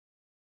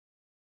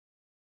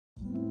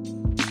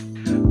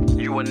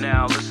You are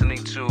now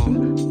listening to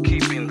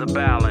Keeping the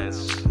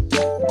Balance,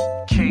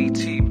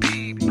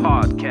 KTB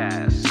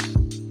Podcast.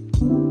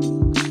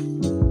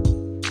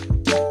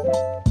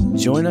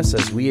 Join us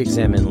as we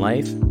examine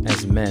life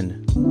as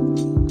men,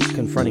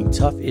 confronting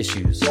tough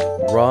issues,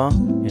 raw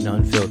and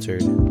unfiltered,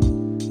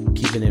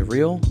 keeping it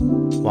real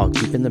while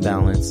keeping the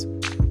balance.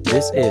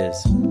 This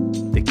is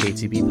the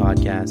KTB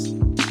Podcast.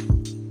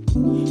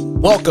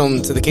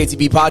 Welcome to the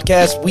KTB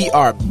Podcast. We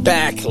are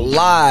back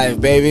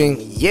live,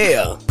 baby.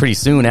 Yeah. Pretty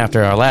soon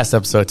after our last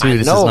episode, too.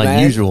 This is man.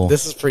 unusual.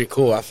 This is pretty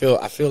cool. I feel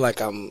like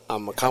I'm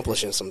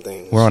accomplishing some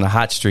things. We're on a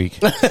hot streak.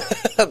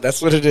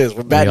 That's what it is.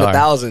 We're batting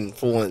 1,000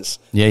 for once.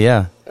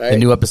 Yeah. Right. The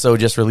new episode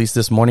just released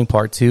this morning,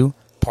 part 2.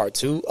 Part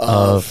 2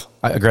 of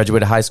I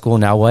graduated high school.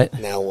 Now what?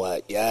 Now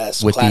What?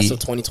 Yes. With Class the of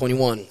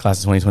 2021. Class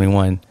of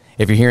 2021.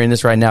 If you're hearing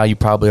this right now, you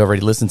probably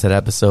already listened to that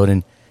episode,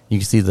 and you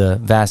can see the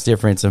vast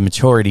difference of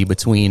maturity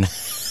between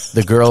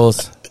the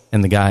girls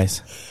and the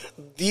guys.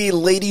 The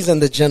ladies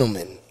and the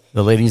gentlemen.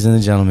 The ladies and the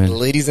gentlemen. The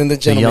ladies and the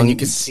gentlemen. You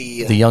can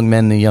see the young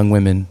men and the young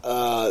women.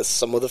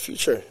 some of the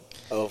future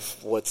of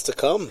what's to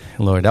come.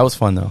 Lord, that was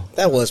fun, though.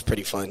 That was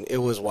pretty fun. It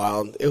was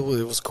wild. It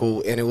was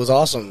cool, and it was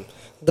awesome.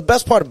 The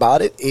best part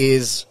about it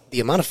is the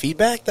amount of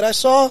feedback that I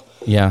saw.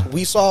 Yeah.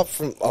 We saw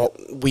from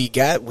we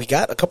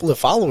got a couple of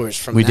followers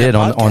from we that did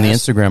on the podcast.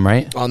 Instagram,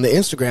 right? On the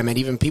Instagram, and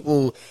even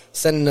people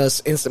sending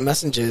us instant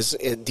messages,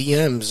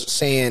 DMs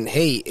saying,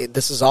 "Hey,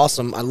 this is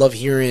awesome. I love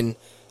hearing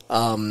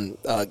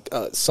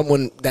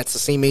someone that's the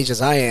same age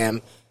as I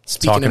am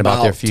speaking Talking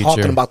about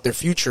their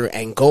future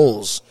and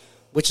goals,"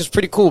 which is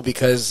pretty cool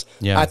because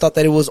I thought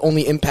that it was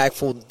only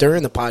impactful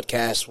during the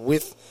podcast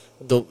with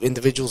the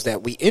individuals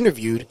that we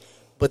interviewed,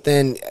 but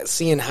then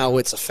seeing how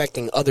it's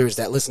affecting others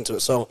that listen to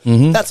it. So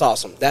that's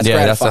awesome. That's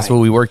gratifying. That's what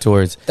we work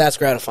towards. That's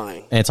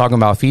gratifying. And talking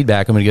about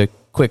feedback, I'm going to get a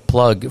quick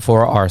plug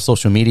for our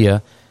social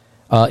media.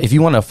 If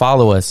you want to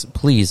follow us,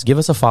 please give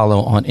us a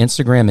follow on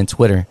Instagram and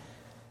Twitter.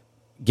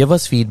 Give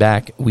us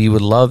feedback. We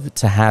would love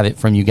to have it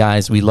from you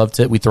guys. We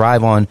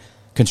thrive on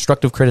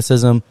constructive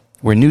criticism.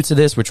 We're new to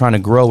this. We're trying to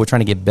grow. We're trying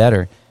to get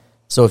better.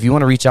 So if you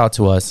want to reach out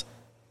to us,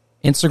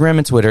 Instagram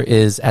and Twitter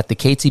is at the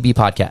KTB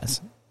Podcast.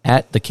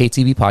 At the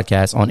KTB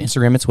Podcast on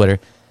Instagram and Twitter.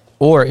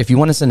 Or if you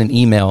want to send an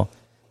email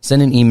to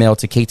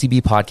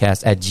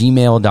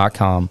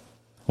ktbpodcast@gmail.com.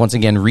 Once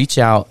again, reach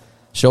out,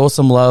 show us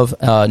some love,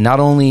 not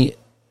only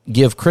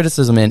give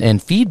criticism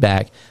and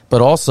feedback,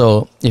 but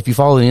also if you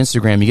follow the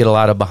Instagram, you get a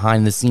lot of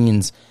behind the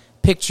scenes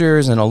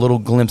pictures and a little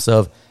glimpse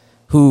of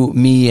who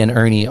me and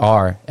Ernie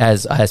are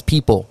as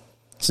people.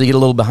 So you get a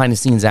little behind the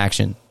scenes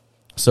action.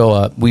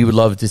 So we would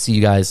love to see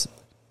you guys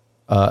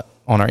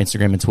on our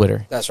Instagram and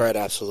Twitter. That's right,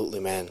 absolutely,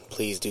 man.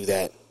 Please do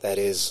that. That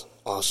is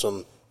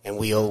awesome, and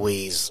we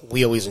always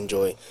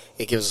enjoy.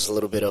 It gives us a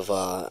little bit of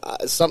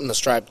something to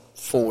strive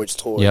forwards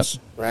towards,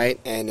 right?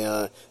 And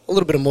a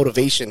little bit of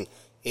motivation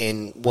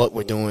in what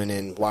we're doing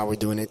and why we're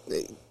doing it.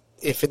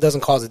 If it doesn't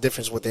cause a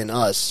difference within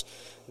us,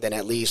 then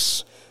at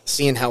least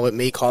seeing how it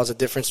may cause a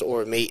difference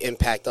or it may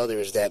impact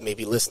others that may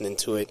be listening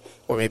to it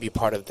or may be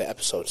part of the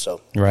episode. So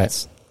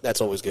that's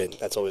always good.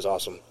 That's always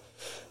awesome.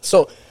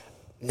 So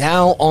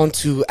now on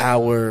to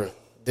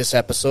this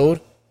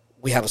episode.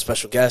 We have a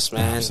special guest,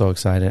 man. I'm so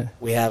excited.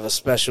 We have a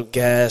special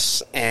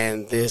guest,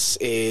 and this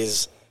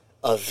is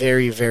a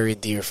very, very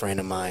dear friend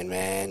of mine,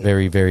 man.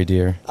 Very, very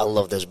dear. I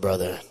love this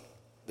brother.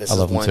 I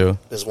love him too.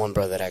 There's one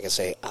brother that I can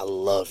say, I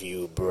love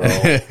you, bro.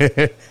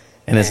 And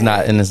it's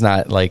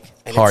not like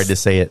hard to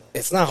say it.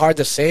 It's not hard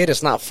to say it.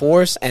 It's not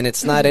forced, and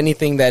it's not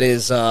anything that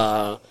is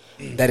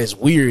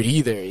weird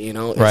either. You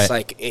know, it's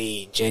like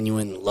a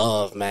genuine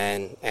love,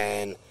 man.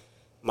 And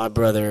my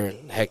brother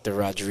Hector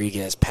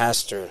Rodriguez,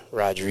 Pastor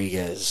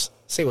Rodriguez.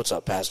 Say what's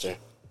up, Pastor.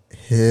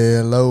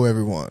 Hello,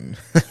 everyone.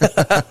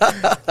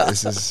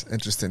 This is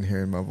interesting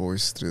hearing my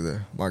voice through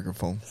the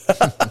microphone.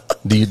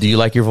 Do you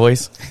like your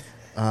voice?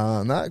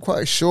 Not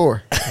quite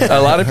sure. A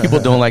lot of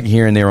people don't like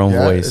hearing their own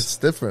voice. It's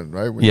different,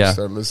 right? When you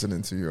start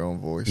listening to your own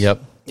voice.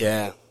 Yep.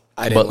 Yeah,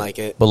 I didn't like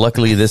it. But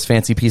luckily, this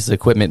fancy piece of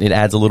equipment, it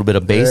adds a little bit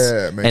of bass,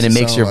 and it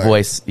makes your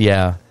voice,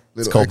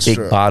 it's called extra,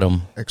 big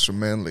bottom. Extra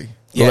manly.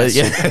 Yes.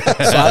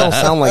 So I don't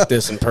sound like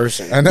this in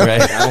person. I know.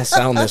 Right? I don't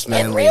sound this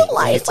manly. In real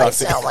life, I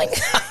sound like...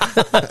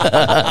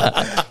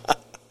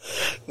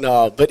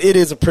 No, but it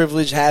is a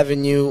privilege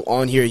having you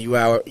on here. You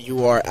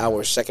are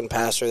our second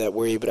pastor that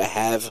we're able to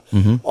have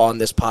on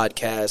this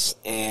podcast,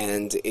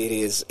 and it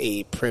is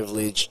a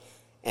privilege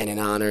and an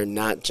honor,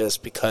 not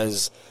just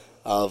because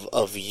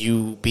of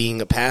you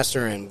being a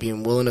pastor and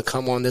being willing to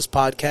come on this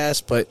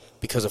podcast, but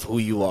because of who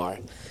you are.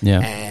 Yeah.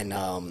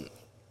 And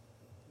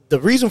the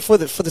reason for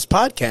this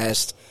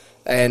podcast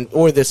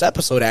or this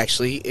episode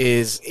actually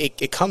is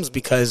it comes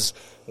because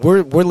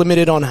we're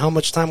limited on how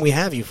much time we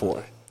have you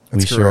for.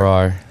 We sure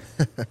are.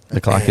 The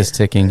clock is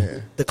ticking.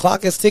 The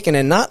clock is ticking,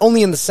 and not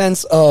only in the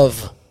sense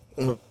of,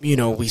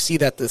 we see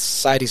that the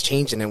society's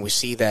changing, and we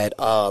see that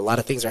a lot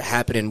of things are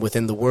happening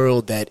within the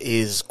world that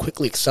is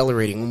quickly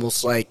accelerating,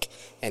 almost like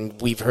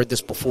and we've heard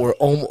this before,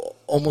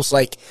 almost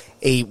like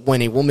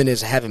when a woman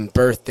is having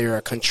birth, there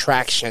are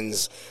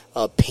contractions,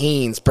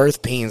 pains,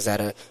 birth pains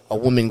that a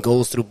woman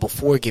goes through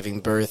before giving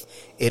birth.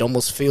 It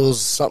almost feels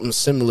something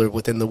similar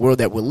within the world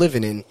that we're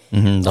living in.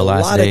 The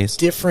last lot days. of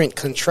different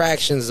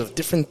contractions of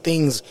different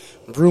things,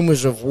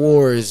 rumors of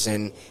wars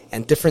and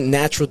different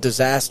natural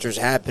disasters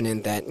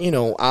happening that,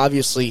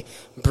 obviously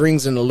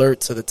brings an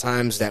alert to the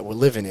times that we're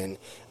living in.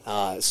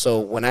 So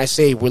when I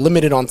say we're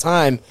limited on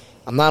time,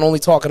 I'm not only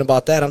talking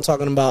about that. I'm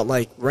talking about,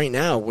 like, right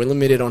now, we're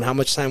limited on how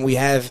much time we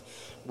have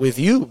with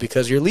you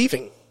because you're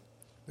leaving.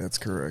 That's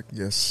correct.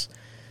 Yes.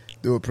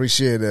 Do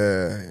appreciate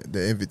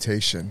the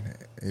invitation.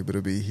 Able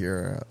to be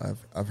here.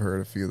 I've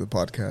heard a few of the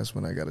podcasts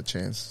when I got a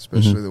chance,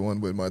 especially the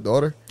one with my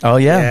daughter. Oh,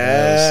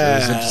 yeah. So it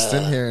was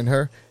interesting hearing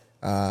her.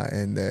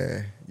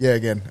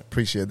 Again,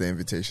 appreciate the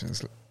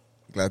invitations.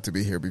 Glad to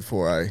be here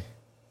before I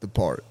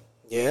depart.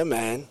 Yeah,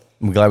 man.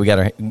 I'm glad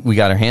we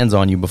got our hands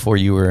on you before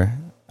you were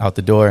out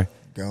the door.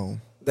 Go.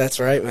 That's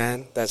right,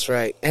 man. That's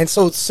right. And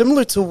so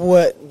similar to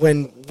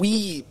when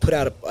we put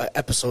out an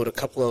episode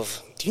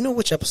do you know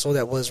which episode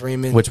that was,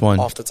 Raymond? Which one?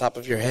 Off the top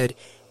of your head.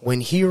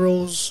 When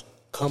Heroes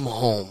Come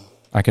Home.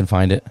 I can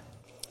find it.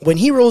 When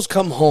Heroes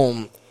Come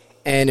Home,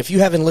 and if you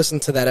haven't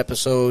listened to that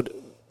episode,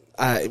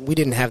 we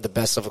didn't have the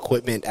best of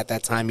equipment at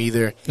that time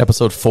either.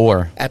 Episode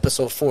 4.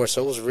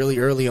 So it was really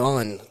early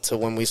on to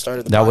when we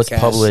started the podcast. That was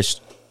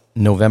published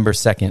November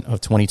 2nd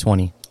of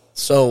 2020.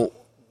 So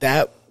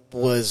that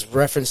was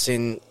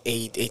referencing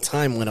a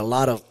time when a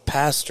lot of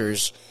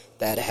pastors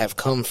that have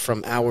come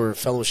from our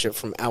fellowship,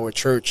 from our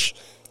church,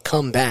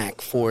 come back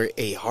for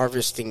a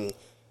harvesting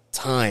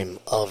time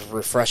of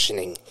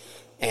refreshing.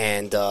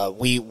 And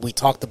we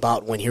talked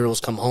about When Heroes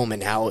Come Home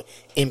and how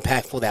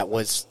impactful that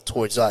was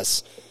towards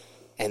us.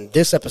 And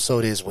this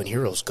episode is When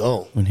Heroes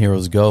Go. When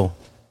Heroes Go.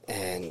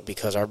 And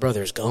because our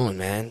brother's going,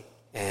 man.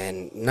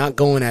 And not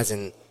going as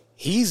in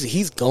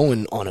he's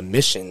going on a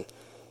mission.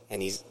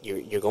 And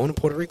you're going to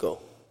Puerto Rico.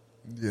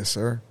 Yes,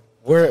 sir.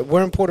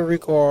 Where in Puerto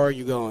Rico are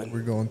you going?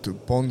 We're going to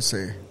Ponce,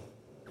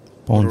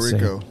 Puerto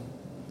Rico,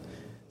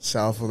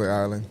 south of the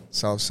island,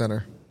 south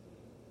center.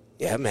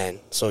 Yeah, man.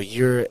 So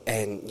you're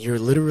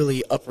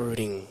literally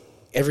uprooting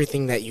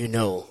everything that you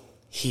know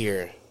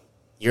here,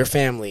 your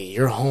family,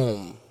 your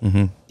home,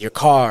 your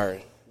car,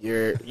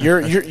 your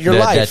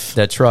life,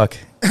 that truck,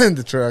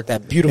 the truck,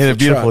 that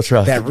beautiful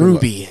truck, that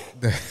ruby,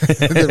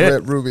 the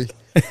red ruby,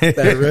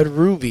 that red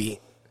ruby,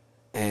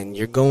 and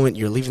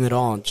you're leaving it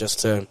all just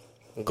to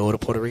go to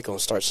Puerto Rico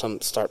and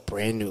start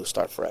brand new,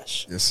 start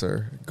fresh. Yes,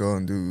 sir. Go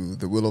and do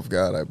the will of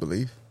God, I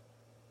believe.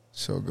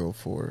 So go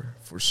for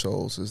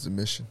souls is the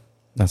mission.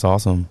 That's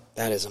awesome.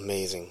 That is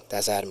amazing.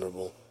 That's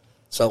admirable.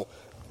 So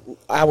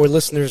our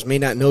listeners may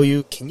not know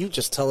you. Can you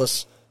just tell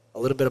us a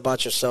little bit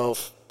about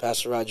yourself,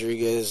 Pastor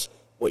Rodriguez,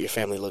 what your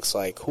family looks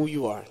like, who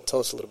you are? Tell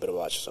us a little bit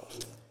about yourself.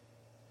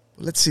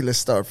 Let's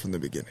start from the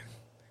beginning.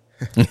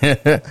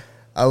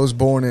 I was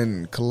born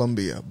in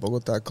Colombia,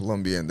 Bogota,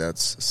 Colombia, and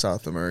that's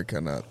South America,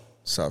 not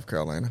South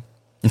Carolina.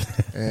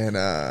 And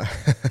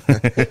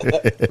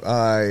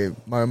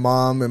my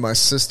mom and my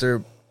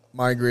sister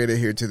migrated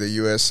here to the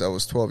U.S. I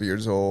was 12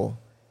 years old,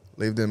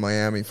 lived in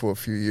Miami for a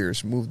few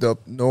years, moved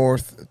up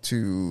north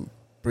to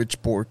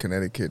Bridgeport,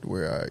 Connecticut,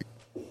 where I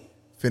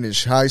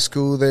finished high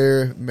school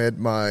there, met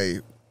my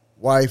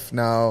wife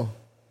now,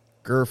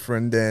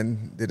 girlfriend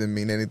then, didn't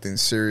mean anything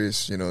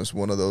serious, it's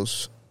one of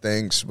those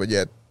things, but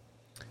yet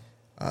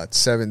at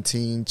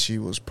 17, she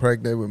was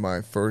pregnant with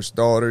my first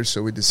daughter,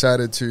 so we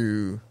decided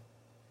to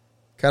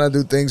kind of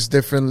do things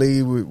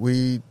differently.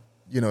 We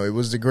it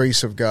was the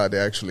grace of God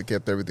that actually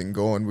kept everything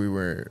going. We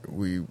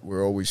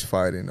were always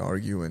fighting,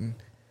 arguing.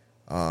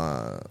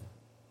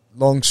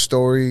 Long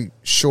story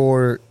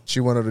short, she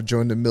wanted to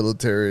join the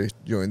military,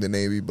 join the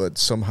Navy, but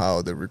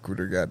somehow the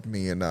recruiter got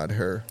me and not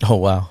her. Oh,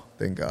 wow.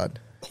 Thank God.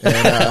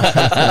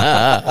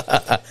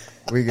 And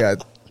we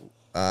got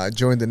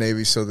joined the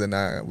Navy, so then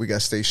we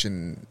got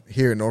stationed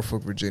here in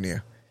Norfolk,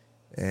 Virginia.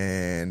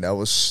 And that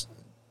was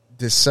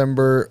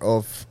December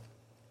of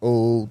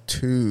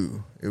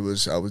 2002.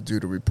 I was due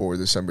to report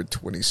December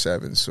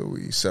 27th, so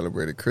we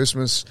celebrated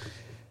Christmas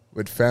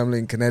with family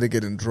in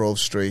Connecticut and drove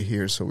straight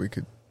here so we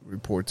could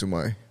report to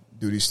my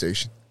duty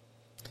station.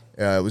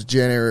 It was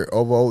January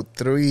of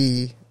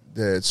 2003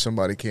 that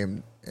somebody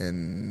came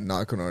and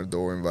knocked on our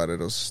door,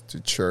 invited us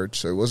to church,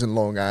 so it wasn't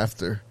long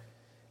after.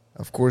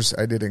 Of course,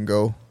 I didn't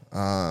go.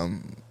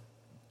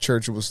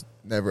 Church was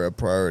never a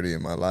priority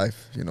in my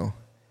life,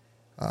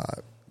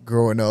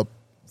 growing up,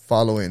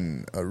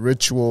 following a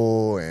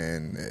ritual,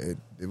 and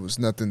it was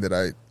nothing that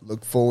I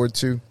looked forward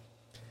to.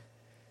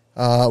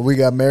 We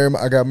got married.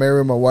 I got married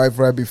with my wife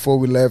right before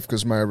we left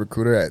because my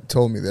recruiter had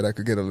told me that I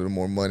could get a little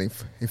more money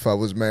if I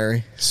was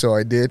married. So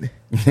I did.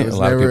 It was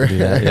never, do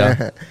that,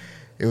 yeah.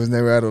 It was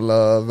never out of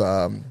love.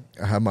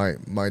 I had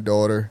my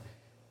daughter,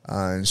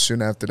 and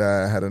soon after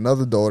that, I had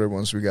another daughter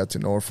once we got to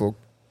Norfolk.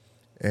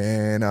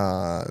 And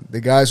the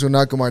guys who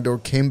knocked on my door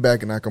came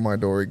back and knocked on my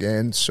door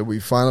again. So we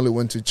finally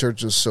went to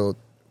churches so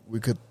we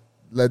could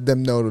let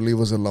them know to leave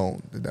us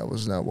alone. That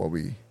was not what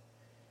we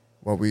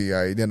what we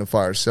identify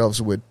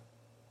ourselves with.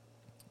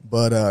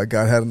 But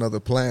God had another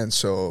plan,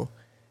 so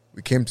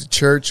we came to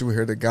church. We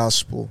heard the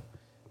gospel.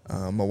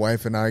 My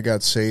wife and I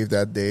got saved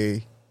that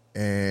day,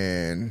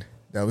 and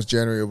that was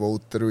January of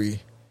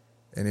 2003,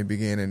 and it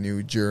began a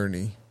new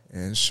journey.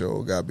 And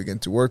so God began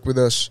to work with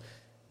us.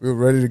 We were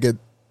ready to get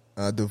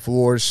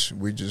divorced.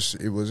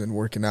 It wasn't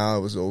working out.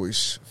 It was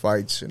always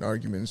fights and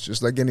arguments,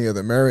 just like any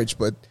other marriage.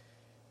 But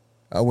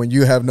when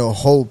you have no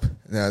hope,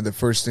 the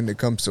first thing that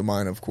comes to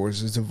mind, of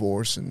course, is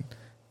divorce and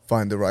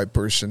find the right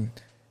person,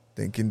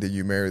 thinking that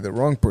you marry the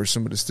wrong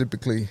person. But it's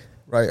typically,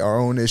 right, our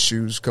own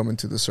issues coming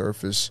to the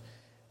surface.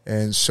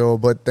 And so,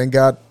 but thank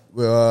God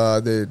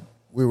that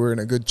we were in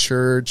a good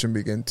church and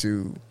began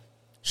to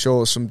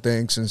show us some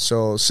things. And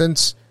so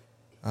since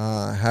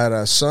had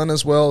a son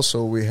as well,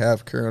 so we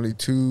have currently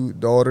 2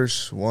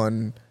 daughters,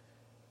 one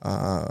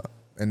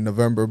in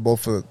November.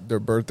 Both of their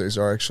birthdays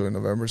are actually in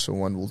November, so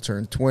one will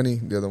turn 20,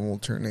 the other one will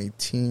turn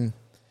 18,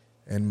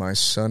 and my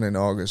son in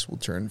August will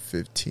turn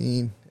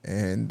 15.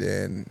 And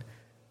then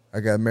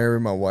I got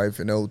married my wife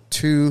in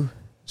 2002,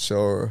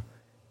 so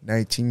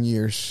 19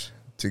 years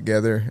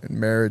together in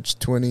marriage.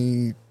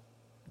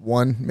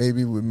 21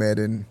 maybe, we met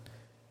in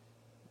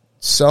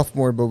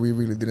sophomore, but we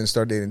really didn't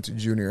start dating until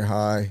junior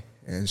high.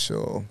 And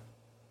so,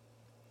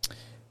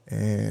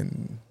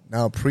 and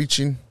now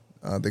preaching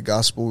the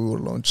gospel. We were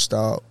launched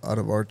out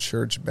of our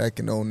church back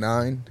in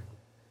 2009,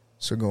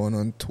 so going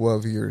on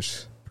 12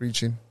 years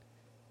preaching.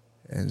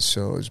 And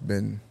so it's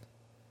been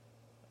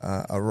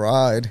a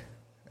ride,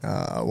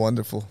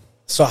 wonderful.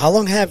 So how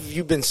long have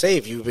you been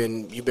saved? You've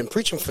been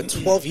preaching for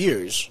 12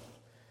 years.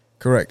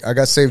 Correct. I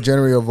got saved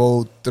January of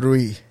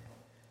 2003.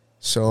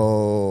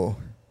 So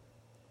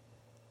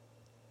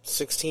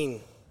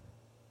 16.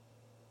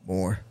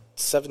 More.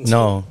 17.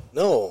 No,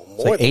 more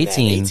like than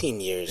 18. that. 18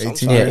 years. 18 I'm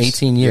sorry. Yeah,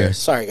 18 years.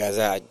 Sorry, guys.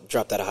 I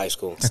dropped out of high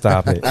school.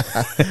 Stop it.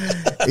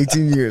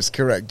 18 years,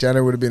 correct.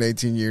 January would have been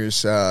 18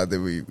 years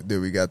that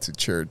we got to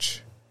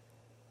church.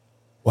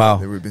 Wow.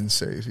 That we've been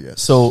saved,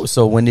 yes.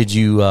 So when did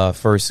you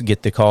first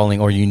get the calling,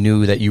 or you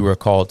knew that you were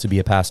called to be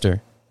a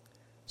pastor?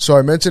 So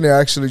I mentioned I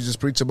actually just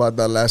preached about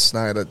that last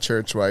night at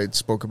church, where I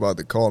spoke about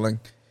the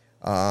calling.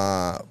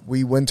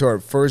 We went to our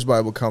first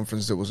Bible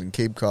conference that was in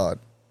Cape Cod,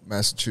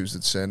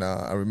 Massachusetts, and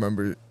I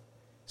remember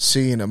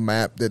seeing a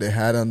map that it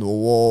had on the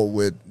wall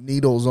with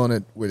needles on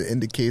it, where it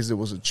indicates there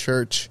was a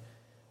church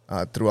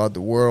throughout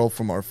the world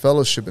from our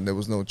fellowship, and there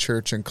was no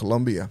church in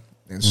Colombia.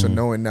 And so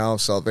knowing now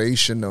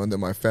salvation, knowing that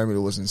my family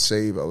wasn't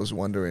saved, I was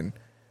wondering,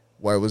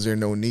 why was there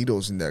no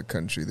needles in that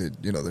country?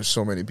 That, there's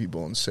so many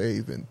people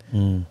unsaved.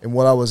 And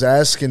what I was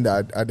asking,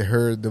 I'd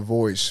heard the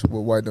voice,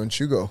 well, why don't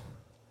you go?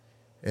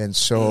 And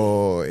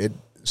so a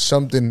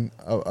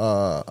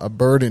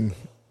burden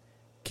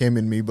came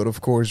in me. But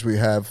of course we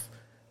have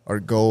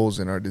our goals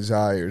and our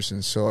desires.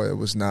 And so it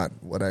was not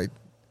what I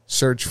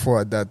searched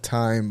for at that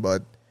time.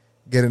 But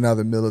getting out of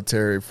the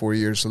military 4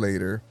 years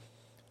later,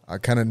 I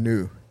kind of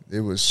knew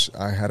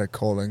I had a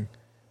calling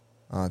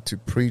to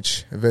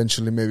preach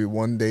eventually, maybe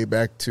one day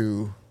back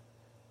to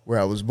where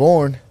I was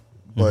born.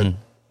 But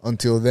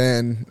until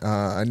then,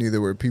 I knew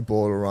there were people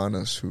all around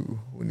us who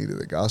needed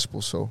the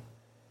gospel. So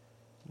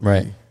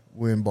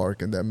we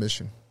embarked on that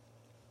mission.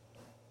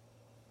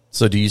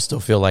 So do you still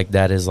feel like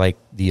that is like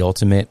the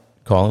ultimate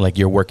calling, like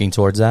you're working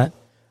towards that?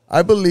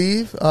 I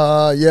believe,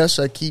 yes,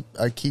 I keep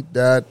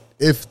that.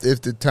 If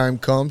the time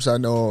comes, I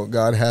know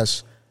God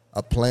has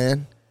a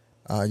plan.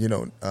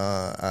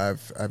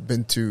 I've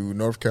been to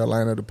North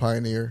Carolina to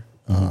pioneer.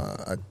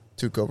 I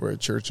took over a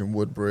church in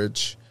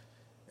Woodbridge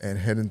and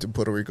heading to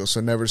Puerto Rico.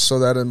 So never saw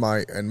that in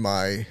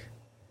my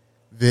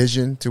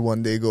vision to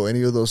one day go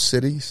any of those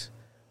cities.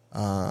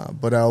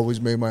 But I always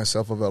made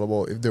myself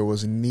available if there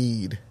was a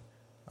need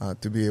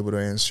to be able to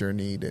answer a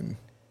need. And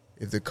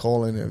if the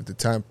calling, if the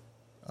time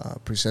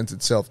presents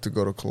itself to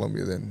go to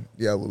Colombia, then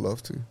I would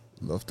love to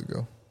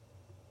go.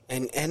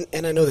 And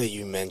I know that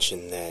you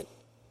mentioned that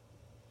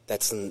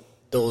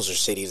those are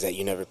cities that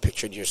you never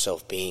pictured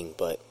yourself being,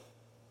 but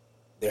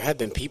there have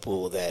been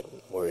people that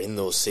were in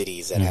those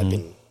cities that have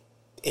been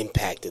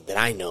impacted, that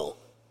I know,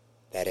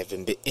 that have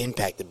been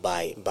impacted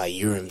by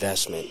your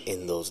investment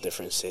in those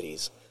different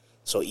cities.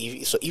 So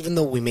even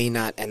though we may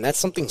not, and that's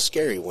something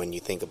scary when you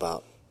think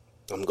about,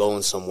 I'm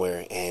going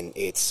somewhere and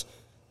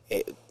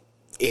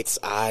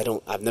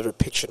I've never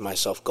pictured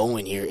myself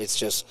going here. It's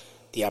just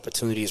the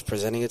opportunity is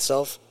presenting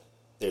itself.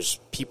 There's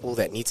people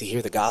that need to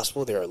hear the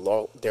gospel. There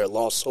are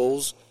lost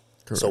souls.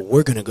 Correct. So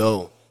we're going to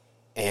go.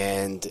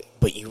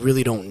 But you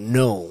really don't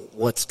know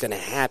what's going to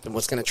happen,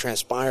 what's going to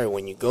transpire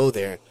when you go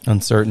there.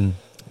 Uncertain.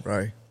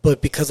 Right.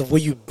 But because of where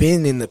you've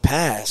been in the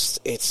past,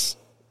 it's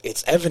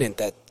evident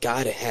that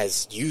God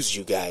has used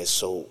you guys.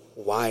 So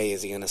why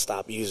is he going to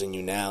stop using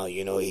you now?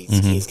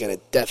 He's going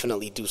to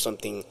definitely do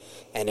something.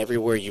 And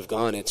everywhere you've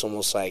gone, it's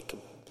almost like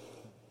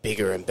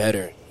bigger and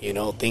better.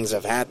 Things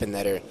have happened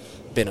that have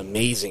been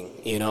amazing.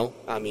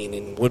 I mean,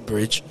 in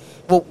Woodbridge.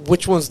 Well,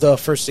 which one's the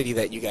first city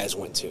that you guys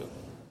went to?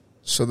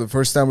 So the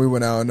first time we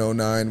went out in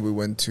 2009, we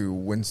went to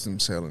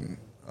Winston-Salem,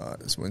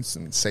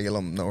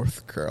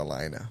 North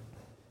Carolina.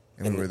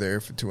 And we were there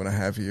for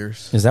 2.5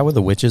 years. Is that where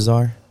the witches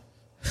are?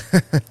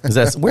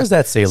 Where's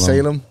that Salem?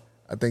 Salem?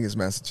 I think it's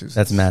Massachusetts.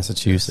 That's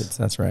Massachusetts. Yes.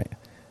 That's right.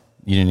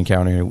 You didn't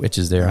encounter any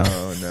witches there, huh?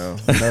 Oh, no.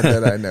 Not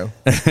that I know.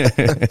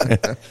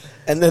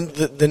 And then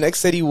the next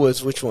city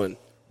was which one?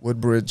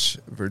 Woodbridge,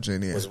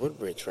 Virginia. It was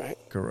Woodbridge, right?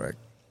 Correct.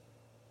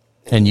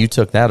 And you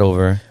took that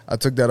over. I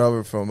took that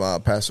over from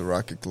Pastor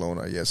Rocky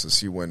Colonna. Yes, so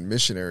he went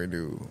missionary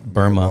to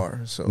Burma.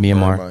 Myanmar. So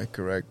Myanmar. Burma,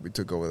 correct. We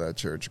took over that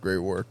church. Great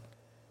work.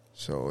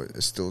 So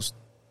it's still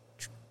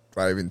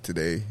thriving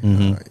today.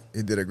 Mm-hmm.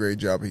 He did a great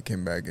job. He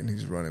came back and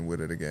he's running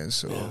with it again.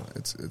 So Yeah.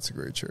 it's a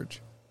great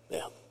church.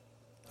 Yeah.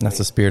 That's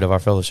the spirit of our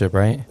fellowship,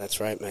 right? That's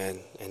right, man.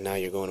 And now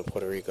you're going to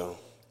Puerto Rico.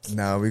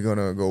 Now we're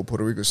gonna go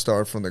Puerto Rico,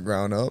 start from the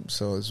ground up.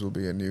 So this will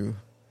be a new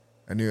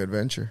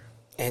adventure.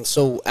 And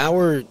so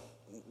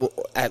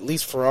at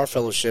least for our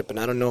fellowship, and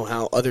I don't know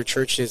how other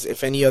churches,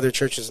 if any other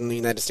churches in the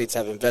United States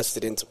have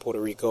invested into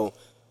Puerto Rico,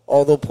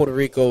 although Puerto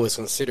Rico is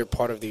considered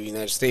part of the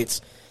United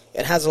States,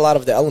 it has a lot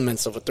of the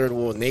elements of a third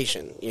world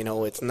nation. You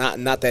know, it's not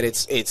that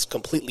it's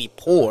completely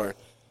poor,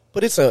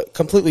 but it's a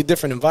completely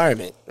different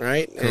environment,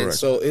 right? Correct. And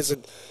so it's a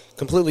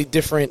completely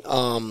different,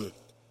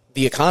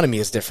 the economy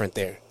is different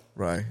there.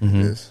 Right.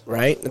 Mm-hmm. It is.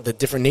 Right? The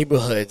different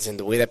neighborhoods and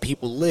the way that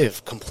people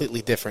live,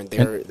 completely different.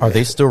 And are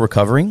they still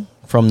recovering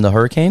from the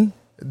hurricane?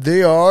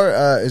 They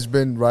are. It's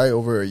been right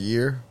over a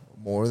year.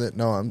 More than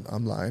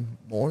I'm lying.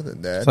 More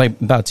than that. It's like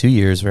about 2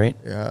 years, right?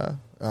 Yeah.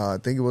 I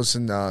think it was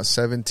in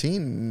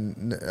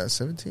 17.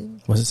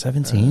 17? Was it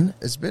 17?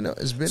 It's been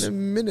a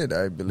minute,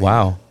 I believe.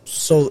 Wow.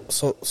 So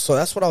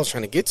that's what I was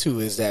trying to get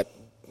to, is that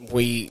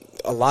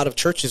a lot of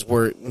churches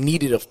were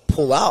needed to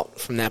pull out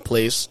from that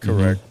place.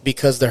 Correct.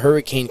 Because the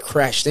hurricane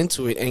crashed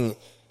into it and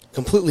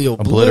completely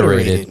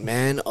obliterated,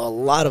 man, a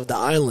lot of the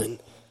island.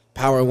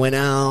 Power went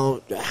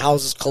out, the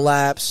houses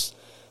collapsed.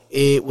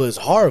 It was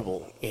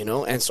horrible, you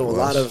know? And so a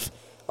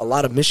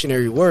lot of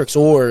missionary works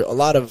or a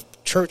lot of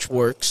church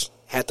works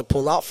had to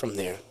pull out from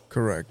there.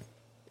 Correct.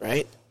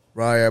 Right?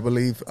 Right, I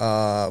believe.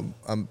 I'm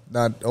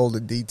not all the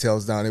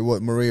details down.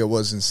 Maria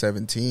was in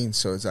 17,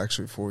 so it's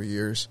actually 4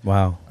 years.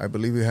 Wow. I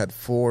believe we had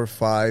 4 or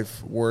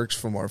 5 works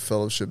from our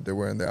fellowship that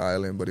were in the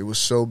island, but it was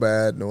so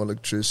bad, no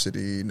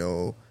electricity,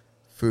 no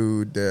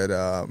food,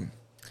 that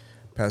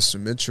Pastor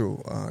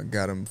Mitchell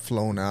got him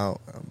flown out.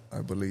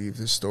 I believe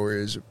the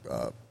story is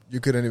you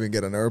couldn't even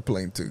get an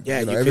airplane to. Yeah,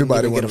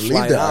 everybody wanted to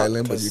leave the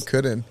island, but you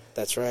couldn't.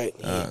 That's right.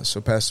 Yeah.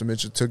 So Pastor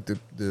Mitchell took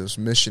those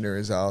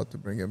missionaries out to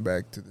bring them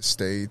back to the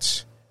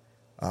States.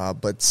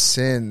 But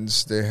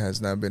since there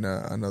has not been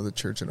another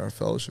church in our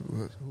fellowship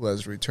who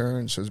has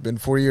returned, so it's been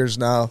 4 years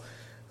now.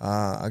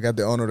 I got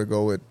the honor to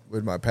go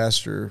with my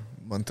pastor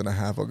a month and a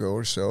half ago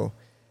or so,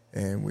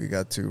 and we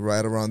got to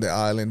ride around the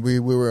island.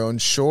 We were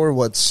unsure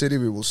what city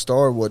we will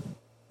start, what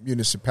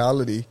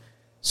municipality,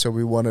 so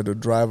we wanted to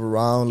drive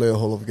around, lay a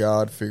hold of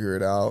God, figure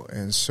it out.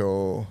 And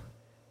so,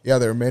 yeah,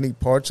 there are many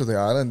parts of the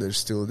island that are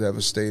still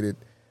devastated,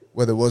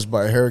 whether it was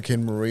by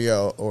Hurricane Maria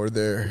or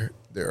the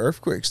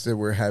earthquakes that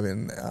we're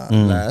having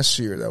last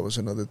year. That was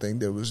another thing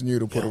that was new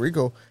to Puerto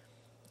Rico.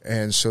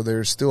 And so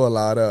there's still a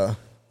lot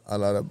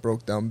of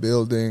broke down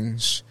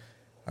buildings.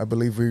 I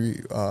believe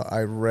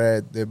I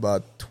read that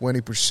about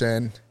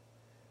 20%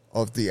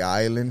 of the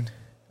island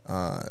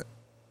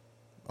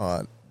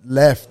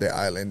left the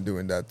island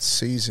during that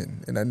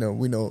season. And I know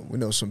we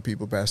know some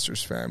people,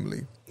 pastor's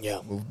family,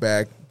 moved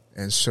back.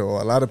 And so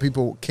a lot of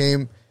people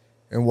came,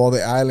 and while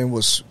the island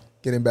was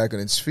getting back on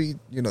its feet,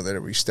 they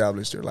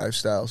reestablished their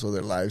lifestyles or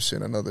their lives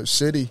in another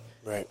city.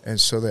 Right. And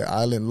so the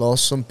island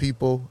lost some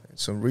people,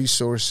 some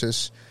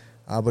resources,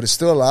 but it's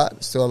still a lot.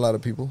 It's still a lot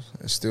of people.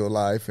 It's still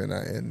alive.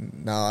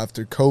 And now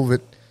after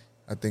COVID,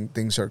 I think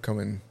things are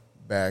coming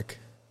back.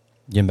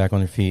 Getting back on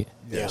their feet.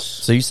 Yes.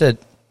 So you said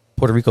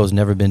Puerto Rico has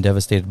never been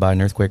devastated by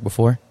an earthquake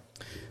before?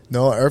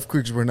 No,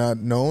 earthquakes were not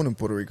known in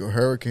Puerto Rico.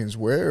 Hurricanes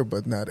were,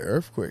 but not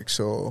earthquakes.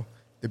 So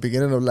the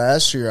beginning of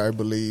last year, I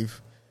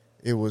believe,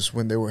 it was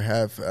when they were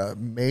have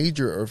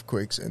major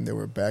earthquakes, and they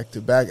were back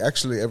to back.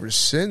 Actually, ever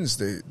since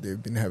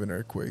they've been having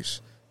earthquakes.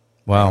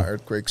 Wow.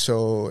 Earthquakes.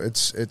 So it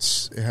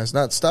has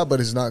not stopped, but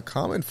it's not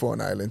common for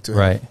an island to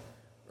have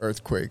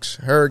earthquakes,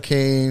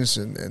 hurricanes,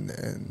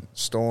 and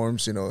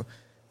storms.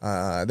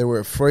 They were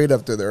afraid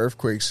after the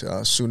earthquakes.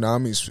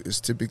 Tsunamis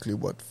is typically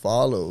what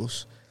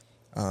follows.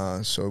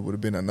 So it would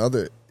have been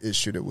another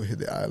issue that would hit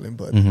the island,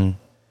 but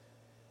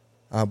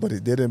but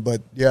it didn't.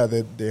 But yeah,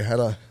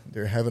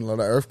 they're having a lot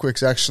of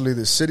earthquakes. Actually,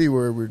 the city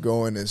where we're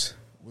going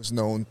was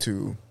known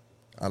to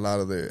a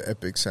lot of the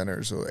epic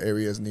centers or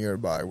areas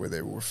nearby where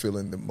they were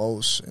feeling the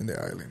most in the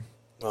island.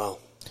 Wow.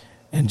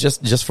 And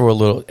just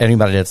for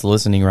anybody that's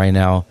listening right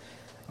now,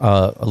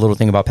 a little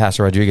thing about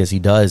Pastor Rodriguez, he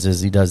does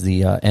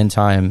the end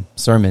time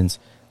sermons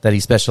that he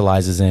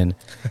specializes in.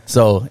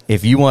 So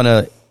if you want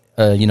to,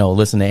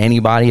 listen to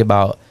anybody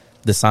about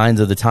the signs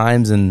of the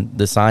times and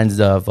the signs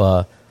of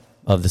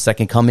the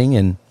second coming,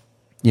 and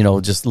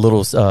just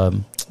little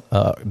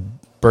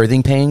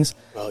birthing pains.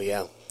 Oh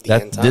yeah.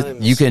 end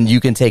times. You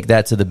can take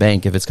that to the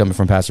bank if it's coming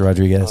from Pastor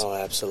Rodriguez. Oh,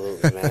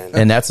 absolutely, man.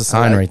 And that's a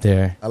sign right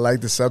there. I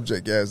like the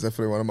subject. Yeah, it's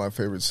definitely one of my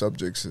favorite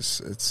subjects.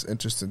 It's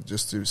interesting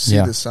just to see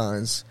the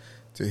signs,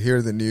 to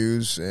hear the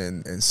news,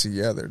 and see.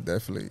 Yeah,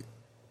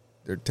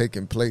 they're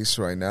taking place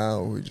right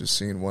now. We're just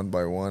seeing one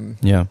by one.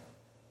 Yeah,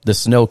 the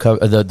snow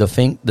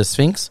the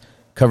Sphinx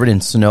covered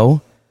in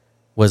snow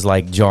was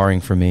like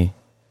jarring for me.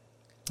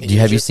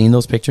 Have you seen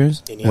those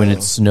pictures when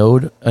it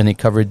snowed and it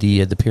covered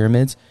the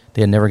pyramids?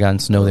 They had never gotten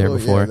snow there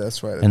before. Yeah,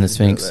 that's right. And the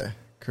Sphinx.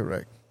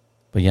 Correct.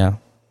 but yeah.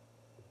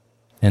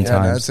 End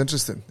times. That's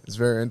interesting. It's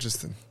very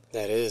interesting.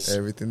 That is.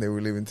 Everything that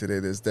we're living today,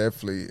 there's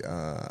definitely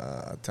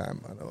a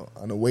time,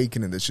 an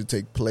awakening that should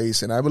take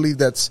place. And I believe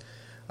that's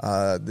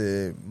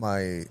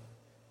my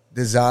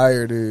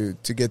desire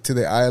to get to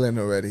the island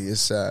already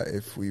is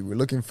if we were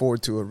looking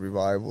forward to a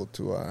revival,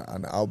 to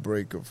an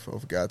outbreak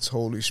of God's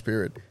Holy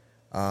Spirit,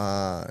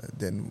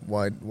 then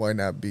why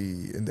not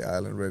be in the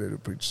island ready to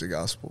preach the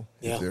gospel?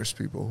 Yeah. If there's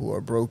people who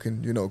are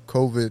broken,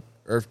 COVID,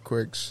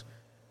 earthquakes,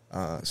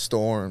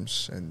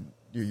 storms, and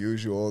your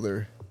usual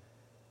other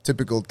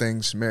typical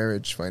things,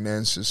 marriage,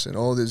 finances, and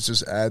all this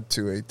just add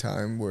to a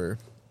time where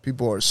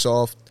people are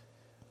soft,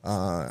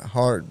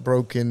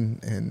 heartbroken,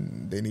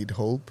 and they need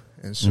hope.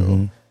 And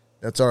so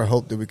that's our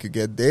hope, that we could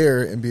get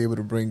there and be able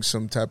to bring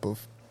some type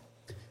of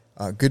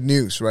good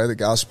news, right? The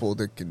gospel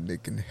that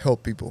can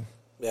help people.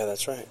 Yeah,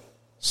 that's right.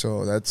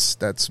 So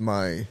that's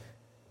my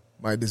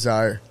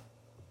desire.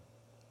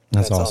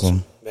 That's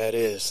awesome. That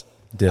is.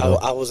 Ditto.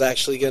 I was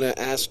actually going to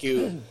ask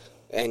you,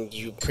 and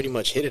you pretty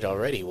much hit it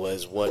already,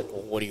 was what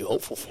are you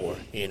hopeful for,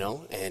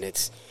 And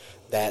it's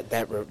that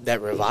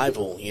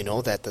revival,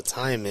 that the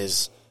time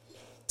is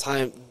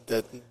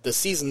the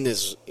season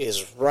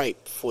is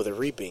ripe for the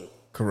reaping.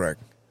 Correct.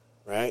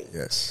 Right?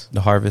 Yes. The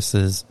harvest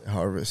is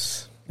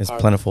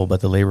plentiful, but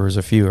the laborers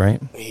are few,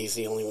 right? He's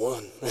the only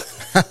one.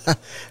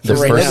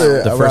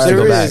 The first to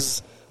go back.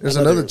 There's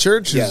another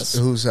church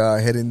who's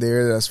heading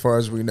there, as far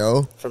as we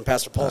know. From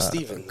Pastor Paul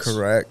Stevens.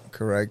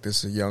 Correct.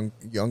 This is a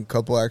young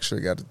couple.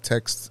 Actually got a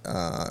text.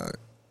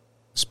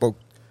 Spoke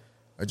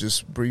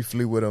just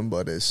briefly with them,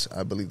 but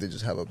I believe they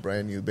just have a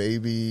brand new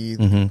baby.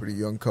 Pretty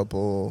young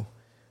couple.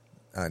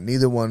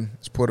 Neither one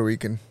is Puerto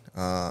Rican,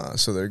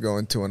 so they're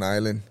going to an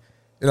island.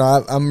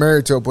 I'm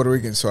married to a Puerto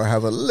Rican, so I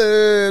have a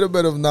little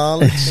bit of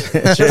knowledge.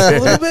 Just a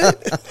little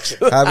bit?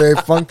 How they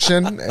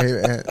function.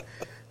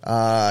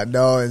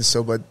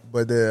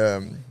 But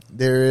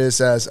there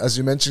is, as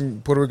you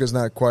mentioned, Puerto Rico is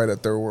not quite a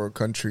third world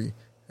country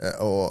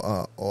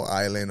or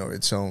island or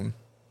its own.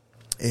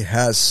 It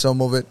has some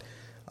of it,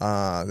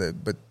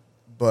 but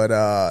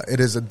it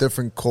is a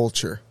different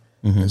culture,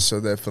 and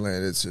so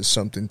definitely it's just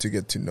something to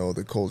get to know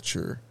the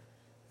culture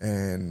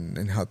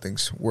and how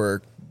things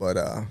work.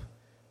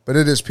 But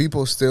it is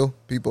people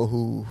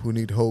who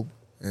need hope,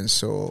 and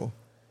so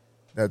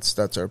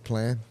that's our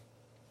plan.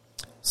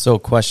 So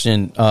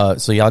question,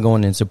 so y'all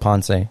going into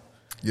Ponce.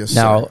 Yes,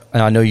 now, sir.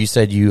 And I know you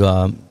said you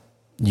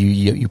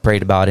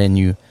prayed about it and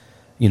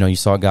you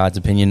saw God's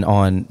opinion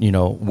on,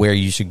 where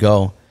you should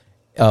go.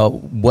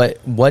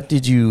 What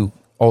did you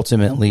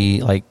ultimately,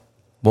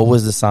 what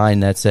was the sign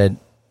that said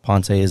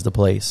Ponce is the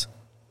place?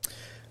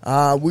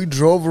 We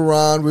drove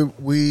around.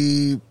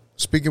 We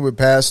speaking with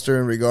Pastor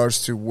in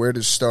regards to where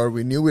to start.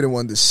 We knew we didn't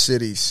want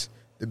the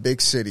big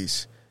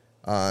cities.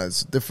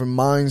 It's a different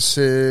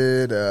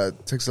mindset.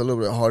 It takes a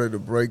little bit harder to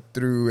break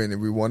through,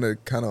 and we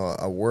wanted kind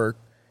of work.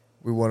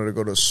 We wanted to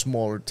go to a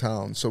smaller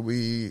town. So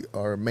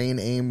our main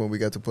aim when we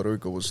got to Puerto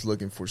Rico was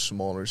looking for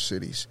smaller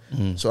cities.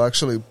 So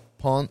actually,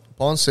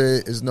 Ponce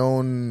is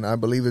known, I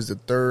believe, as the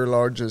third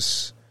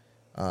largest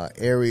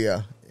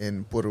area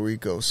in Puerto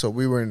Rico. So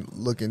we weren't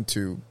looking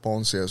to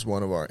Ponce as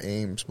one of our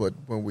aims, but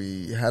when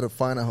we had to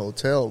find a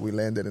hotel, we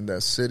landed in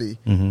that city.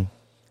 In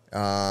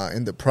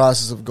the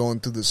process of going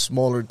through the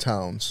smaller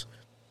towns,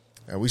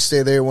 and we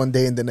stay there one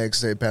day, and the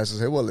next day, Pastor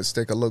said, "Well, let's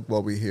take a look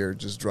while we're here.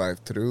 Just drive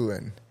through."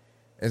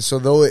 And so,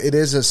 though it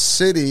is a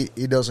city,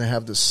 it doesn't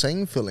have the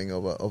same feeling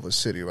of a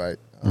city, right?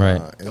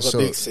 Right. Of a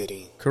big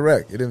city.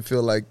 Correct. It didn't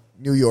feel like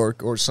New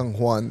York or San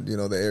Juan.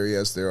 The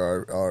areas there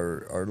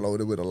are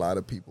loaded with a lot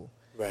of people.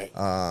 Right.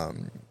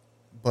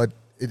 But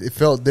it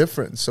felt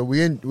different. So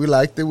we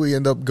liked it. We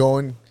ended up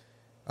going.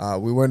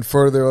 We went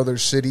further, other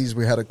cities.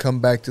 We had to come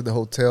back to the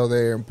hotel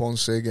there in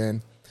Ponce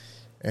again.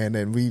 And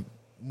then we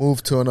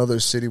moved to another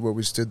city where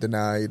we stayed the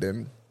night.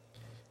 And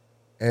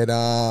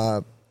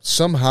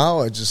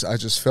somehow I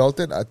just felt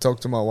it. I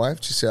talked to my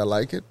wife. She said, I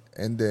like it.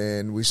 And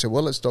then we said,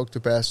 well, let's talk to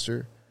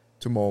Pastor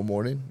tomorrow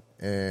morning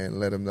and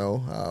let him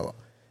know.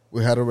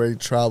 We had already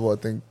traveled,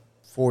 I think,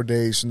 4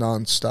 days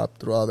nonstop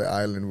throughout the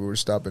island. We were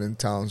stopping in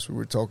towns. We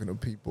were talking to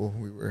people.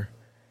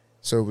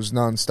 So it was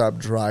nonstop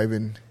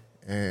driving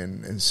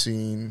and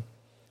seeing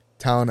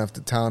town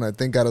after town. I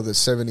think out of the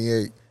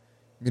 78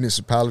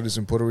 municipalities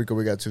in Puerto Rico,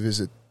 we got to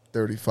visit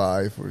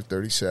 35 or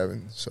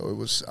 37. So it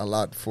was a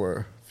lot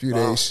for a few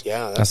days.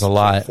 Yeah, that's a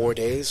lot. 4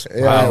 days.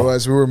 Yeah, It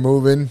was. We were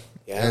moving.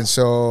 Yeah. And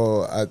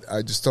so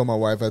I just told my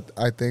wife,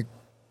 I think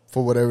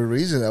for whatever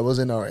reason, that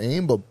wasn't our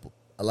aim, but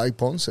I like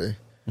Ponce.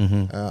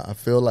 I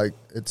feel like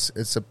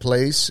it's a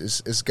place.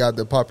 It's got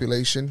the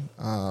population,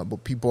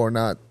 but people are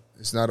not.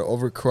 It's not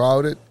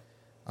overcrowded.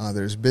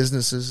 There's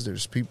businesses.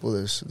 There's people.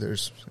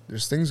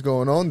 There's things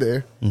going on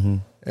there.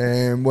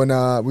 And when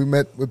we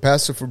met with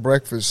Pastor for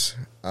breakfast,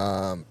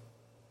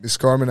 Miss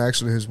Carmen,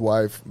 actually his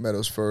wife, met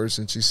us first,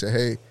 and she said,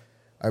 "Hey,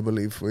 I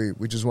believe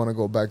we just want to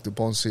go back to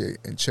Ponce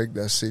and check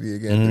that city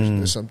again."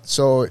 There's some,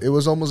 so it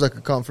was almost like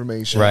a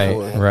confirmation,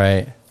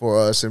 for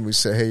us, and we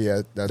said, "Hey,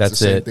 yeah, that's the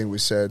same thing we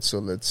said. So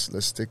let's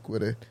stick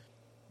with it."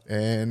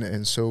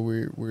 And so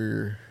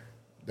we're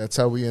that's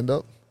how we end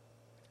up.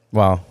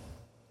 Wow.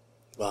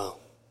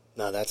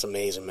 No, that's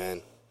amazing,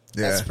 man.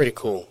 Yeah. That's pretty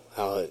cool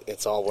how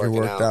it's all working out.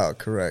 It worked out,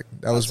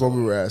 correct. That was what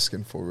we were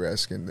asking for. We were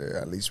asking that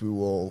at least we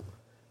were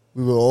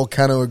all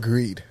kind of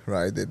agreed,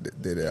 right?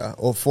 That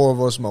all four of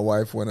us, my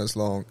wife went as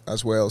well,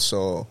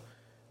 so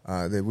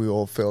that we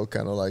all felt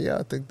kind of like,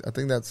 I think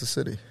that's the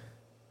city.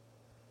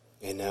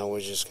 And now we're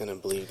just gonna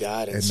believe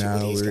God and see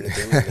what He's gonna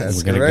do.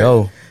 We're gonna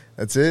go.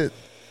 That's it.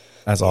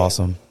 That's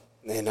awesome.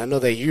 And I know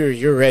that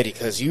you're ready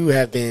because you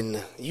have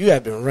been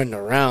running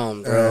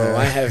around, bro.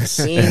 I have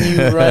seen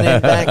you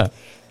running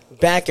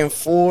back and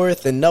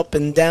forth and up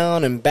and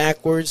down and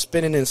backwards,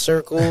 spinning in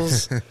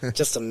circles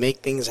just to make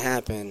things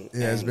happen.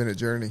 Yeah, it's been a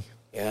journey.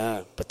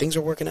 Yeah, but things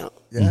are working out.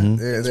 Yeah,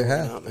 they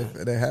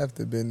have. They have.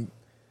 They've been.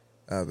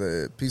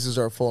 The pieces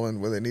are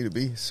falling where they need to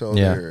be. So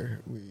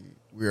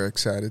we are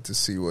excited to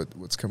see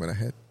what's coming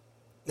ahead.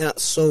 Now,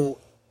 so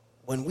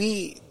when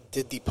we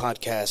did the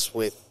podcast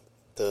with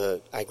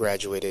I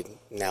Graduated,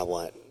 Now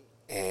What,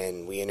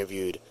 and we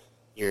interviewed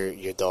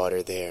your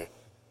daughter there,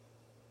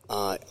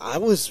 I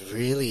was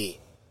really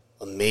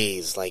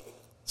amazed, like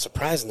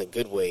surprised in a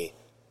good way,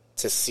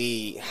 to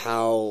see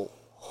how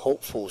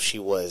hopeful she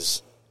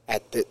was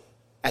at the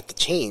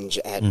change,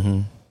 at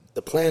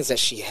the plans that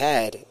she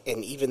had.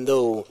 And even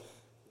though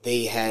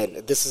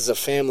this is a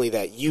family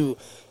that you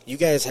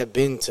guys have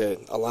been to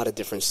a lot of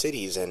different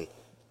cities, and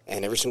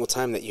every single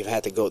time that you've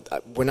had to go,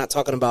 we're not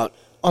talking about,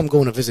 I'm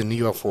going to visit New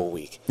York for a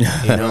week,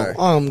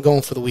 I'm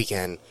going for the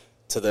weekend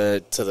to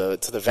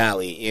the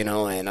valley, and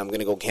I'm going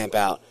to go camp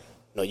out.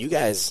 No, you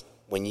guys,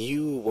 when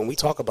we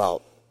talk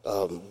about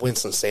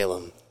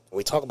Winston-Salem, when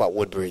we talk about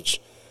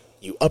Woodbridge,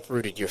 you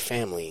uprooted your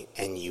family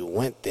and you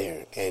went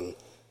there and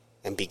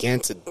began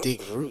to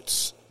dig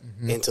roots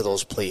into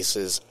those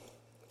places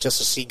just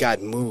to see God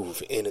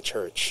move in a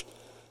church.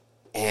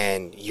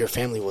 And your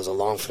family was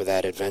along for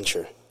that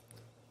adventure.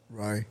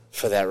 Right.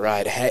 For that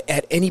ride.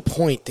 At any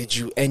point did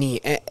you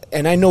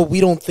and I know we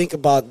don't think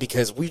about,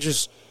 because we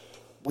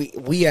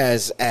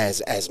as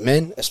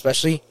men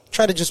especially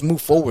try to just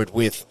move forward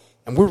with,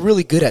 and we're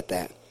really good at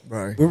that.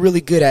 Right. We're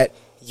really good at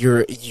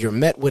you're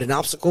met with an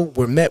obstacle,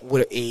 we're met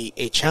with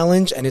a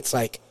challenge, and it's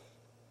like,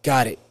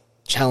 got it,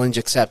 challenge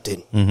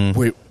accepted.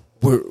 We're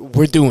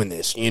doing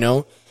this,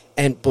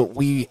 but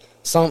we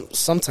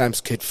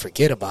sometimes could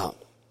forget about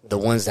the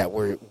ones that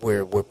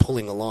we're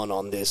pulling along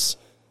on this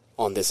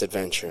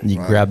adventure. You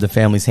grab the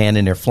family's hand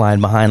and they're flying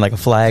behind like a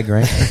flag,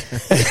 right?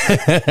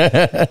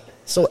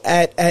 So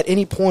at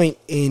any point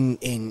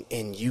in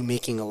you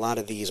making a lot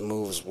of these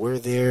moves,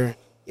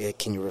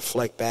 can you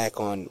reflect back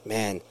on,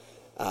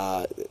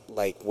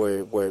 like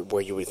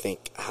where you would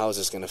think, how is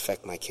this going to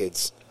affect my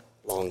kids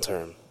long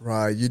term?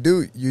 Right. You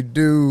do.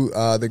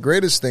 The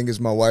greatest thing is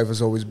my wife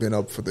has always been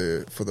up for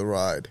the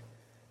ride.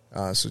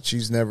 So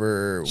she's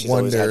never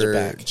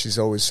wondered. She's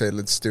always said,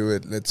 "Let's do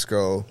it. Let's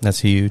go." That's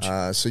huge.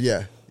 So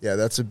yeah,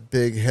 that's a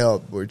big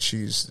help. Where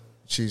she's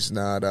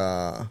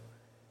not.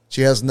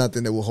 She has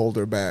nothing that will hold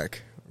her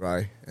back,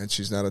 right? And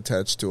she's not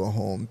attached to a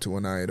home, to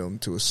an item,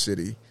 to a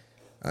city.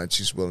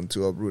 She's willing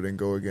to uproot and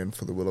go again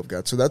for the will of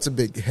God. So that's a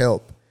big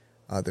help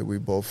that we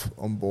both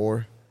on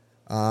board.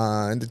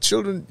 And the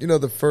children,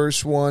 the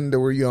first one, they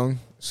were young,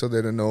 so they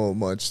didn't know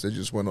much. They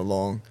just went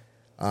along.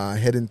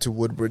 Heading to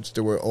Woodbridge,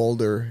 they were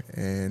older,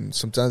 and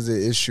sometimes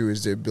the issue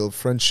is they build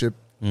friendship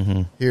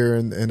here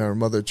in our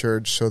mother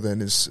church. So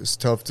then it's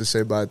tough to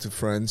say bye to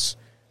friends.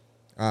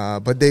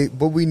 But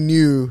we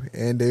knew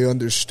and they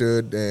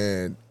understood,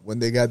 and when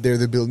they got there,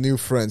 they built new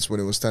friends. When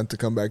it was time to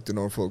come back to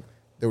Norfolk,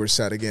 they were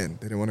sad again.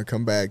 They didn't want to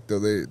come back, though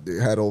they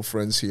had old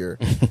friends here.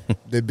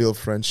 They built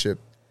friendship.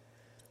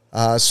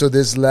 So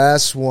this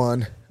last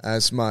one,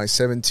 as my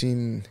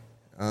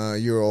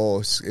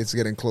 17-year-old, it's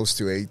getting close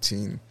to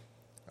 18.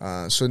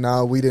 So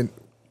now we didn't,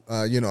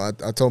 I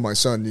told my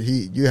son,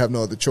 you have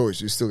no other choice.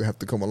 You still have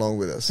to come along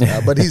with us.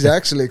 But he's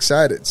actually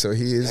excited. So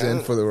he is in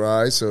for the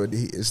ride. So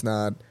it's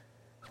not,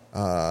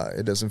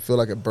 it doesn't feel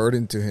like a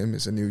burden to him.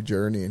 It's a new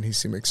journey, and he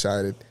seemed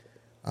excited.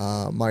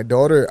 My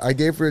daughter, I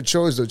gave her a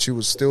choice, though she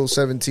was still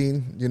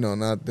 17,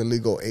 not the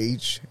legal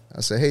age. I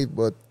said, hey,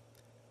 but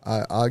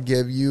I'll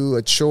give you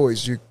a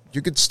choice. You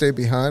could stay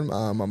behind.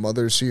 My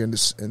mother's here in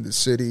the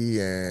city,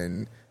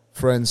 and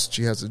friends.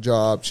 She has a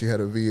job. She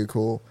had a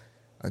vehicle.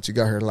 And she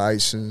got her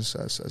license,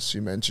 as she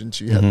mentioned.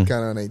 She had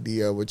kind of an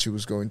idea of what she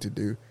was going to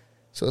do.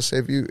 So I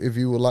said, if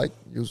you would like,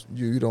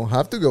 you don't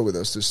have to go with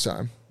us this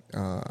time.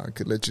 I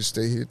could let you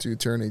stay here till you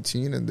turn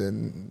 18 and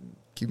then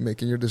keep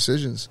making your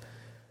decisions.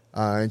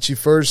 And she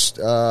first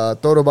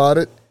thought about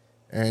it,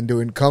 and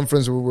during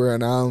conference we were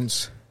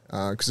announced,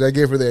 because I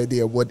gave her the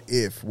idea, what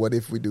if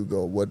we do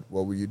go, what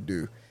will you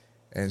do?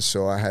 And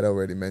so I had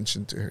already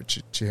mentioned to her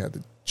she had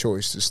the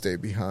choice to stay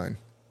behind.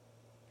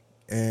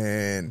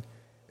 And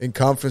in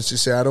conference she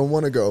said, I don't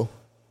want to go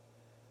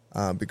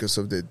because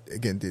of the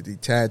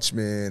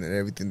detachment and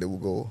everything that will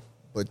go.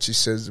 But she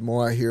says, the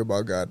more I hear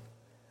about God,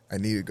 I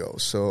need to go.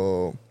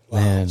 So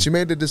she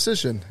made the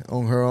decision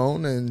on her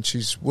own, and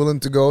she's willing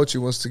to go. She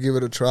wants to give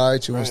it a try.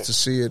 She wants to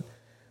see it.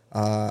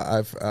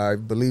 I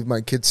believe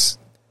my kids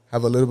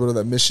have a little bit of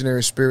that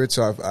missionary spirit,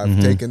 so I've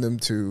taken them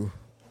to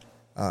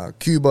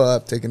Cuba.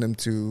 I've taken them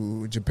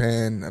to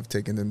Japan. I've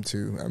taken them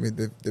to,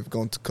 they've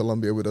gone to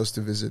Colombia with us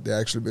to visit. They've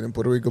actually been in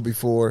Puerto Rico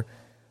before.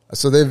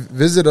 So they've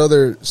visited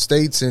other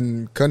states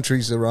and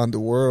countries around the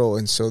world,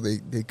 and so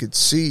they could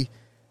see,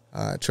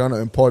 trying to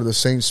impart the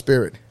same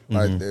spirit.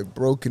 Right? They're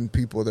broken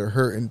people. They're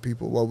hurting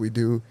people. What we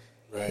do,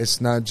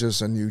 it's not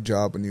just a new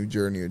job, a new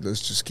journey.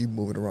 Let's just keep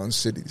moving around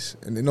cities.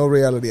 And in all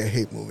reality, I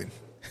hate moving.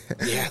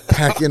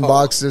 Packing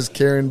boxes,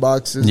 carrying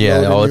boxes.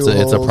 Yeah,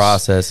 it's a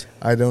process.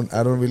 I don't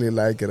really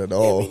like it at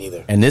all. Me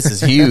neither. And this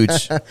is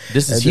huge.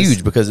 This is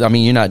huge because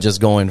you're not just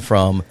going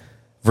from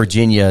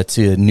Virginia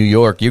to New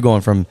York. You're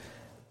going from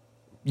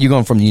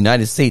the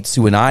United States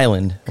to an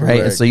island,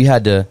 right? And so you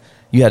had to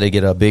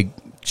get a big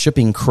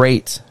shipping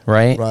crate,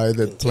 right? Right.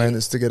 The plan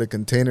is to get a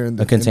container in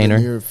the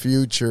near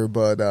future,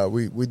 but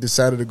we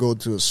decided to go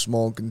to a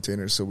small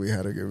container, so we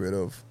had to get rid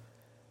of,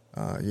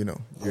 a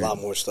lot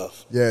more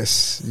stuff.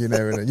 Yes, you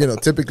never know.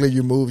 Typically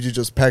you move, you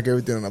just pack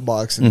everything in a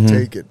box and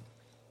take it.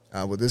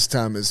 But this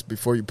time is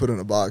before you put it in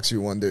a box, you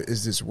wonder,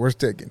 is this worth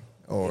taking,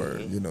 or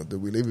do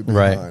we leave it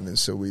behind? Right. And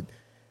so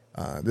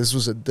this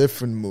was a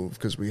different move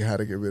because we had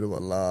to get rid of a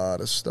lot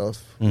of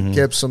stuff. We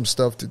kept some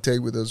stuff to take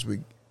with us.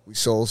 We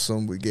sold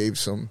some, we gave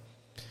some.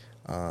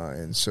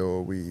 And so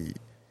we're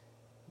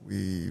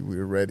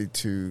ready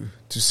to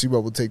see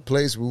what will take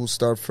place. We will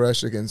start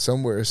fresh again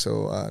somewhere.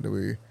 So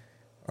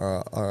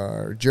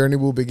our journey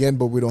will begin,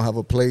 but we don't have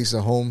a place,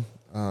 a home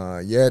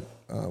yet.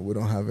 We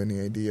don't have any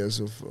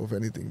ideas of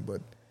anything,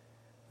 but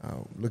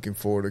looking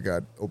forward to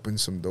God open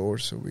some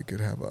doors so we could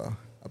have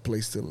a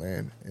place to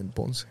land in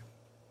Ponce.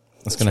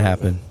 That's going to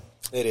happen.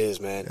 It is,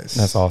 man. Yes.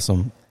 That's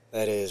awesome.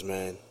 That is,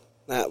 man.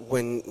 Now,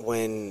 when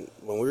we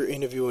were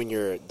interviewing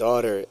your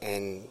daughter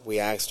and we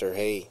asked her,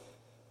 hey,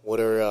 what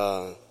are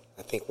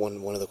I think one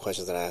of the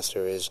questions that I asked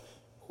her is,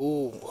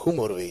 who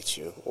motivates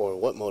you, or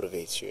what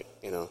motivates you?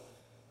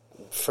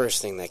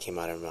 First thing that came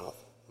out of her mouth,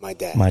 my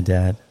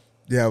dad.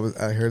 Yeah,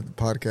 I heard the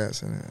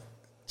podcast, and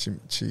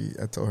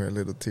I told her a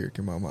little tear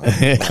came out of my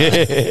eye.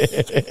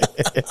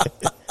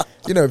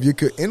 If you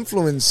could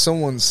influence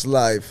someone's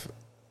life,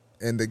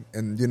 and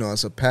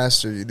as a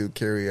pastor, you do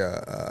carry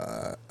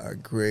a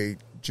great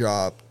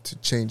job to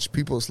change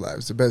people's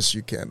lives the best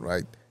you can,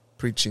 right?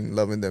 Preaching,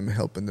 loving them,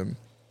 helping them,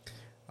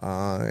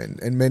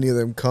 and many of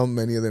them come,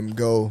 many of them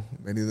go,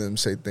 many of them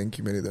say thank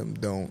you, many of them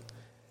don't.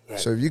 Right.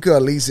 So if you could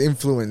at least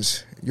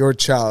influence your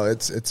child,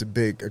 it's a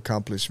big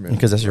accomplishment,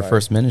 because that's your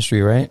first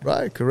ministry, right?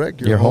 Right,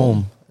 correct. Your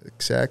home.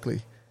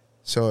 Exactly.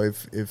 So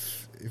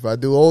if I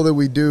do all that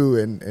we do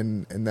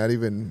and not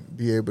even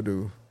be able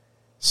to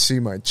see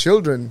my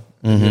children,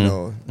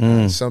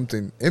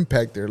 something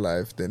impact their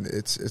life, then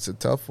it's a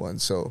tough one.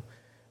 So.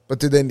 But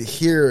to then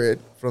hear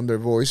it from their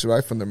voice,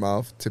 right from their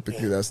mouth,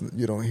 typically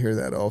you don't hear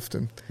that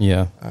often.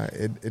 Yeah,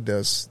 it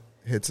does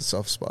hits a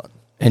soft spot.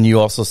 And you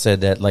also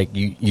said that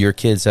your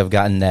kids have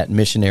gotten that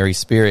missionary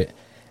spirit,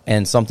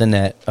 and something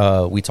that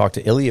we talked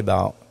to Illy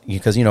about,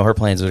 because her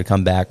plans are to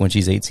come back when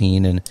she's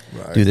 18 and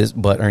do this.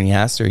 But Ernie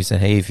asked her, he said,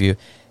 "Hey,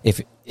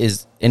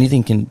 if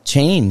anything can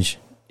change,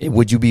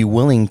 would you be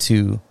willing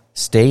to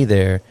stay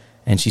there?"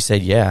 And she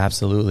said, "Yeah,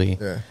 absolutely."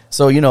 Yeah.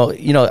 So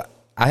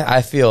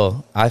I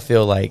feel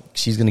like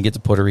she's going to get to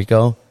Puerto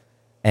Rico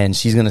and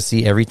she's going to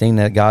see everything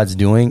that God's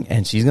doing,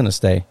 and she's going to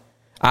stay.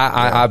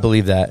 I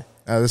believe that.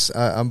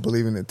 I'm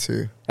believing it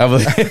too. I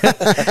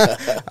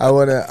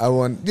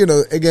want,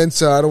 again,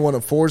 so I don't want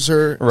to force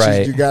her.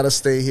 Right. You got to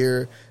stay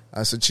here.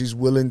 So she's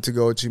willing to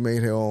go. She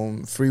made her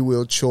own free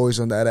will choice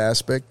on that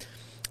aspect.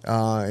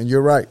 And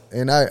you're right.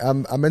 And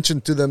I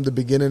mentioned to them the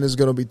beginning is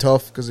going to be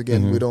tough because,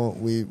 again, we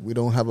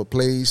don't have a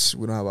place.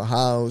 We don't have a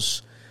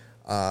house.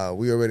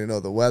 We already know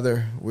the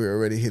weather. We're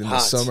already hitting the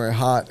summer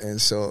hot, and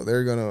so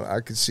I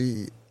could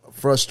see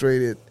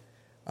frustrated.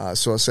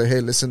 So I say,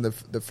 hey, listen,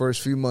 the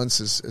first few months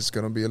is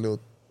going to be a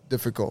little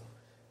difficult,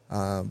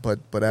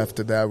 but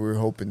after that, we're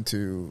hoping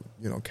to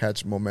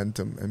catch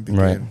momentum and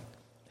begin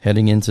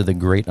heading into the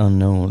great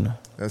unknown.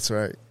 That's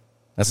right.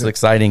 That's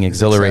exciting,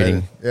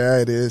 exhilarating. Yeah,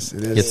 it is.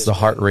 It is. Gets the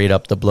heart rate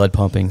up, the blood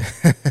pumping.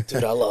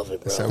 Dude, I love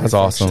it, bro. That's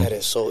awesome. That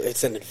is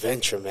it's an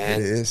adventure, man.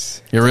 It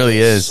is. It really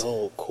is.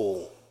 So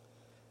cool.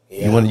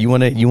 Yeah. You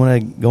want to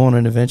go on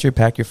an adventure?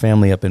 Pack your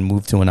family up and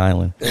move to an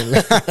island.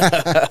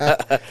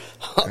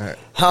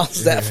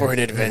 How's that for an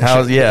adventure?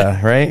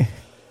 Right?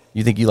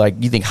 You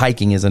think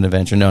hiking is an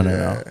adventure?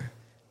 No.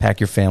 Pack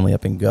your family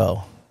up and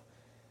go.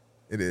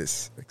 It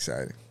is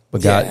exciting.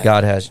 But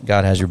God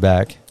has your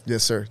back.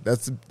 Yes, sir.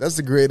 That's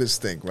the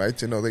greatest thing, right?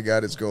 To know that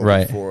God is going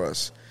Right. before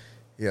us.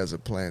 He has a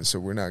plan, so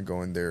we're not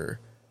going there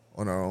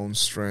on our own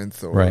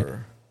strength or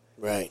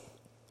Right.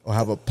 or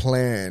have a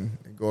plan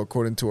and go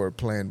according to our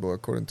plan, but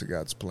according to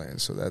God's plan.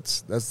 So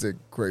that's the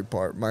great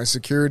part. My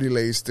security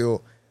lays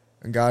still,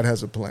 and God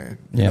has a plan.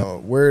 You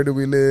know, where do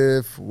we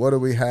live? What do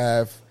we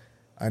have?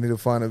 I need to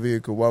find a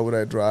vehicle. Why would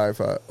I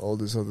drive? All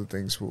these other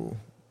things will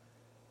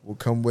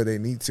come where they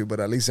need to, but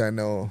at least I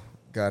know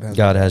God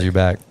has your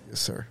back.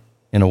 Yes, sir.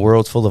 In a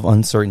world full of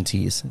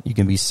uncertainties, you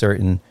can be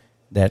certain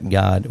that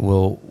God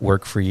will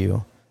work for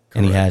you.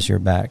 And he has your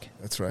back.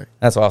 That's right.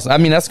 That's awesome. I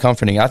mean, that's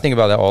comforting. I think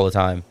about that all the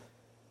time.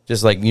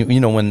 Just like,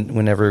 you know,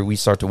 whenever we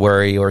start to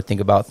worry or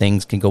think about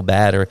things can go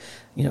bad or,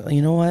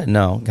 you know what?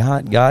 No,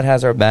 God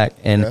has our back,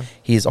 and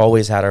he's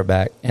always had our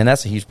back. And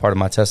that's a huge part of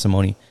my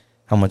testimony,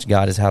 how much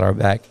God has had our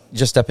back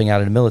just stepping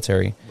out of the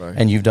military. Right.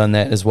 And you've done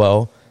that as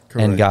well.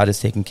 Correct. And God is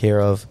taking care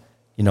of,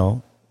 you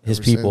know, his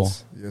Ever people.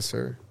 since. Yes,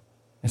 sir.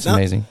 It's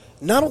amazing.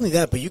 Not only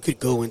that, but you could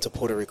go into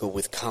Puerto Rico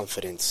with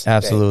confidence.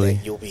 Absolutely.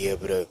 That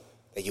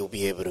you'll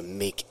be able to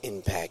make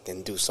impact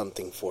and do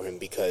something for him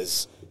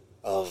because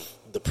of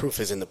the proof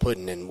is in the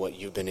pudding and what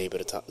you've been able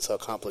to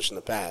accomplish in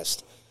the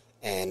past.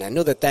 And I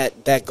know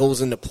that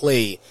goes into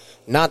play.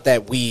 Not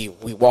that we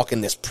walk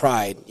in this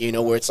pride, you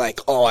know, where it's like,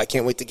 oh, I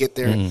can't wait to get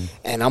there,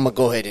 and I'm gonna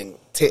go ahead and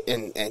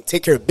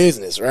take care of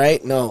business,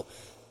 right? No,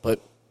 but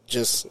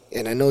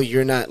and I know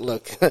you're not.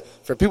 Look,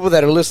 for people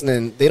that are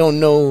listening, they don't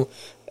know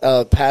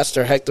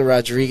Pastor Hector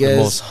Rodriguez,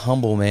 The most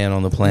humble man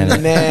on the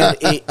planet. man.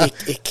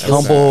 It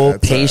kills Humble, me.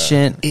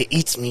 patient. It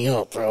eats me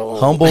up, bro.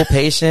 Humble,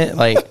 patient.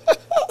 Like,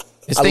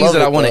 it's I things love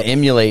that it, I want to though.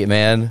 emulate,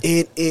 man.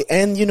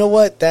 And you know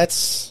what?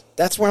 That's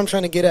where I'm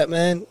trying to get at,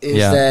 man.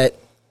 Is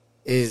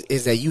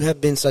that you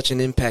have been such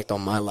an impact on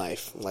my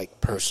life,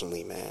 like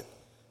personally, man.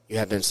 You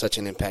have been such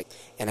an impact,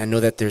 and I know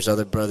that there's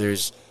other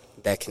brothers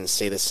that can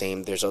say the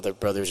same. There's other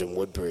brothers in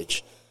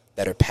Woodbridge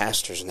that are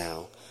pastors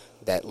now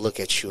that look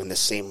at you in the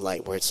same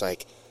light, where it's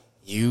like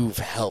you've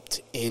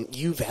helped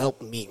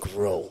me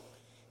grow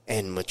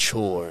and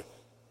mature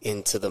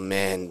into the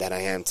man that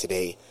I am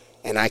today,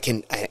 and I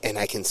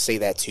can say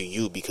that to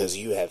you because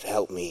you have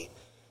helped me.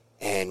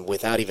 And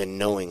without even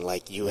knowing,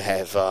 like, you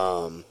have,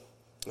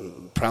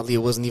 probably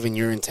it wasn't even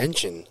your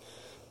intention,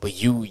 but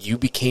you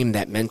became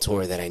that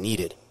mentor that I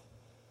needed,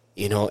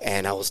 you know.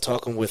 And I was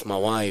talking with my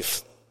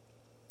wife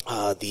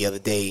the other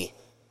day,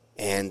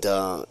 and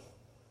it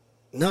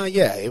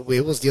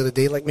was the other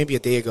day, like maybe a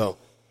day ago,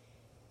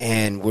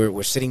 and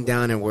we're sitting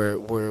down and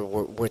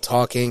we're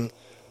talking.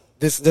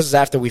 This is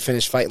after we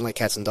finished fighting like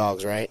cats and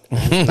dogs, right?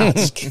 No,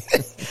 just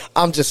kidding.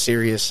 I'm just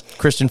serious.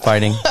 Christian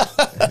fighting.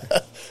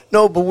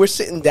 No, but we're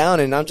sitting down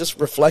and I'm just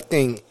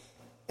reflecting,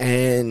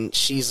 and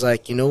she's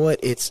like, you know what?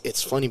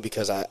 It's funny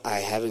because I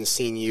haven't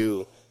seen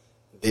you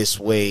this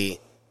way.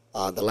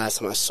 The last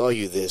time I saw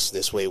you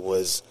this way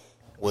was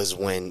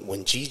when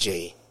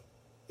GJ,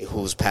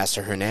 who's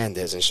Pastor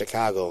Hernandez in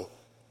Chicago,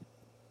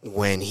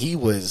 when he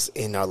was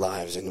in our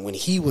lives and when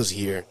he was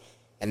here,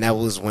 and that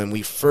was when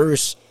we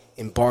first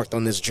embarked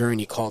on this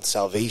journey called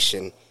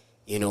salvation,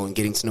 you know, and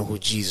getting to know who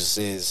Jesus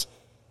is.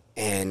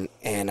 And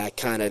I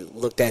kind of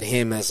looked at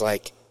him as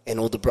like an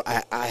older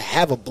brother. I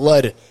have a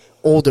blood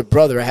older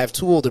brother. I have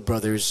two older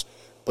brothers,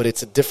 but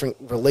it's a different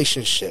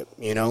relationship,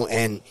 you know,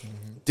 and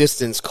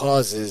distance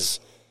causes,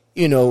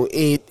 you know,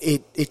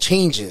 it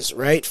changes,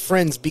 right?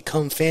 Friends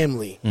become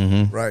family.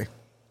 Right.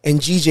 And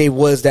GJ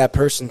was that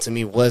person to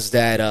me, was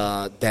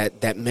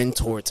that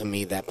mentor to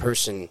me, that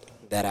person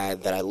that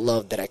I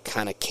loved, that I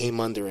kind of came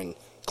under and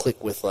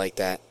clicked with like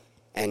that.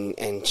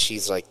 And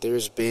she's like,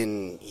 there's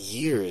been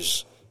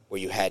years where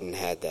you hadn't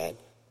had that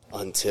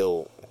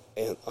until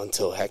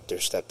Hector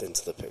stepped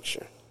into the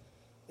picture.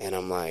 And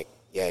I'm like,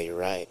 yeah, you're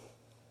right.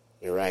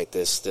 You're right.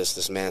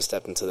 This man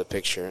stepped into the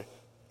picture,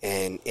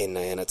 and in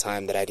a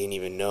time that I didn't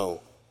even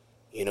know,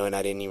 you know, and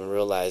I didn't even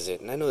realize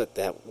it. And I know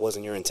that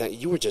wasn't your intent.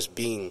 You were just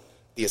being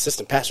the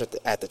assistant pastor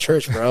at the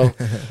church, bro.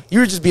 You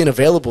were just being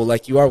available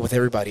like you are with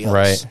everybody else.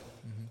 Right.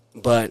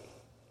 But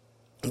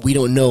we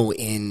don't know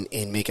in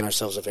making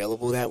ourselves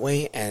available that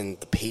way, and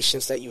the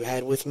patience that you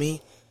had with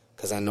me,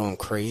 because I know I'm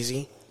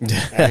crazy.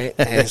 Right?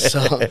 And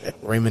so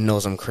Raymond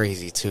knows I'm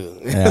crazy too.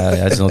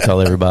 Yeah, I just don't tell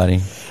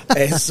everybody.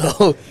 And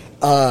so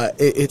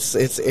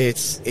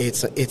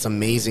it's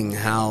amazing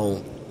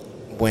how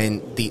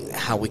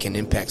we can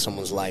impact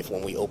someone's life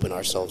when we open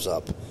ourselves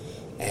up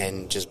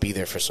and just be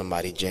there for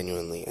somebody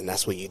genuinely. And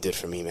that's what you did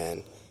for me,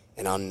 man.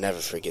 And I'll never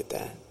forget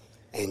that.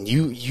 And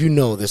you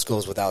know this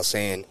goes without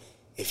saying,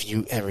 if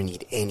you ever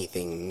need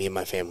anything, me and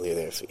my family are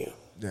there for you.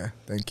 Yeah,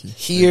 thank you.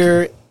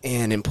 Here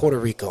and in Puerto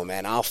Rico,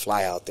 man, I'll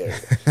fly out there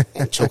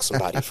and choke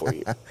somebody for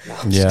you. No,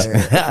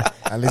 Yeah.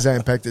 At least I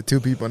impacted 2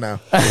 people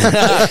now.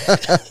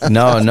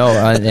 No,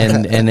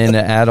 and then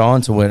to add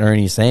on to what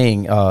Ernie's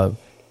saying,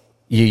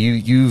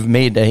 you've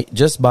made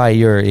just by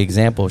your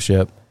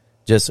exampleship,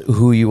 just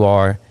who you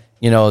are.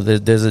 You know,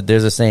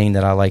 there's a saying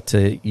that I like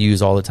to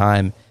use all the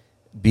time: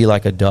 be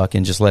like a duck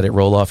and just let it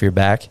roll off your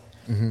back.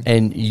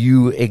 And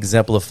you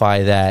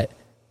exemplify that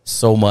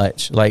so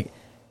much. Like,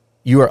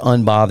 you are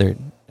unbothered.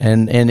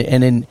 And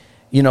then,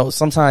 you know,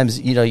 sometimes,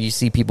 you know, you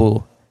see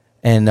people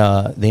and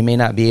they may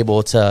not be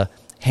able to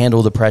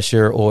handle the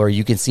pressure, or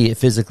you can see it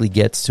physically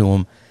gets to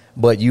them.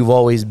 But you've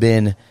always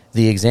been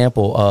the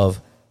example of,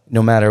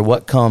 no matter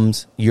what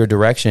comes your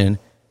direction,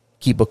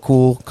 keep a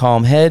cool,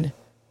 calm head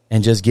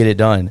and just get it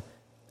done.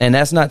 And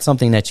that's not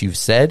something that you've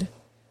said,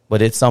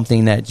 but it's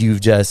something that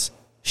you've just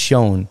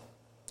shown.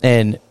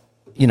 And,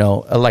 you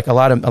know, like a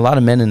lot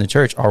of men in the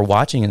church are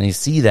watching and they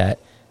see that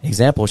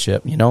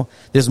exampleship. You know,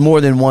 there's more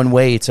than one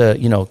way to,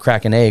 you know,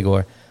 crack an egg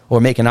or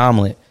make an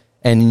omelet.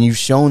 And you've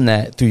shown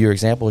that through your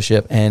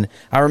exampleship. And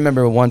I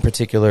remember one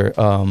particular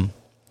time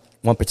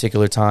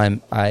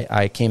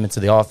I came into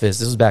the office.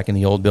 This was back in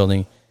the old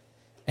building.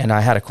 And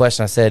I had a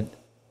question. I said,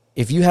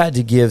 if you had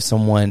to give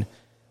someone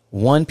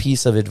one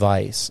piece of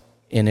advice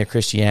in their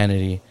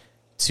Christianity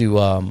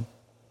to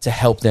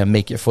help them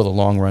make it for the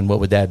long run, what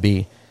would that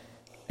be?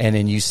 And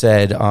then you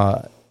said,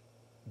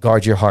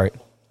 guard your heart.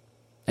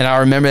 And I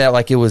remember that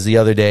like it was the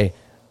other day.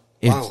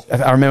 Wow.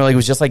 I remember like it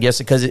was just like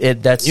yesterday,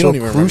 because that's you so don't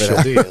even crucial.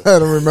 Remember that, do you? I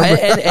don't remember.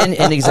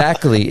 And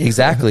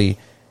exactly.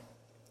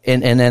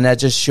 And then that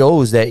just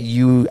shows that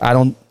you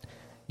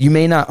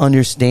may not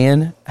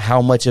understand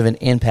how much of an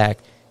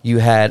impact you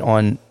had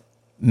on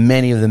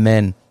many of the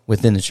men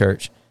within the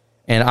church.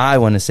 And I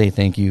want to say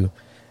thank you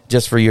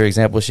just for your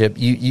exampleship.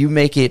 You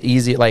make it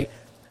easy. Like,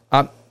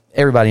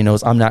 everybody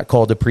knows I'm not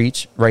called to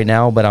preach right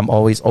now, but I'm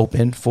always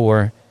open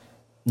for,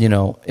 you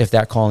know, if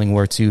that calling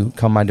were to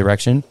come my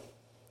direction.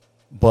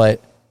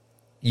 But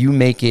you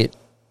make it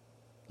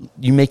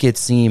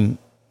seem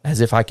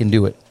as if I can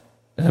do it,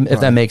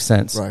 if that makes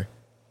sense. Right.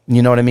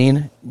 You know what I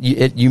mean?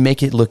 You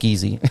make it look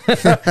easy.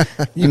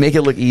 You make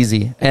it look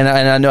easy, and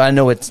I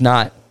know it's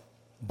not,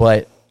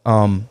 but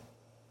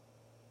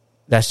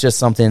that's just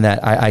something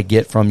that I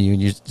get from you.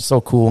 You're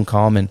so cool and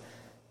calm,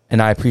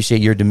 and I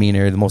appreciate your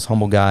demeanor. The most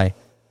humble guy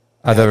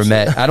I've ever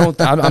met.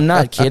 I'm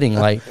not kidding.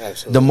 Like,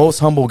 the most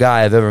humble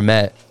guy I've ever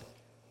met.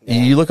 Yeah.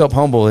 You look up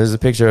humble. There's a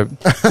picture of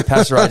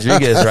Pastor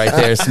Rodriguez right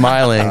there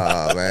smiling.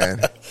 Oh,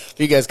 man. If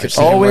you guys could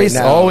see him right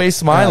now. Always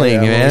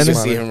smiling, man. You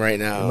see him right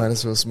now. Might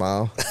as well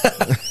smile.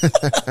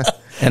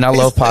 And I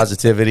love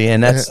positivity,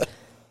 and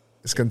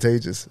it's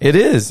contagious. It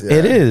is. Yeah.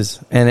 It is.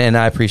 And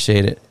I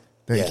appreciate it.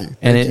 Thank you.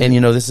 And you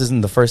know, this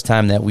isn't the first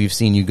time that we've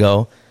seen you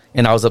go,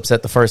 and I was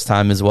upset the first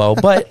time as well.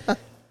 But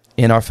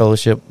in our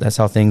fellowship, that's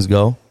how things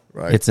go.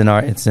 Right. It's in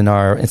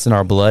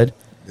our blood.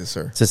 Yes,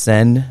 sir. To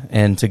send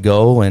and to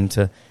go and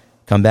to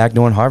come back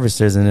doing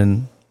harvesters and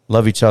then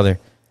love each other.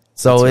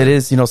 So it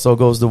is, you know, so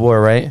goes the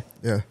war, right?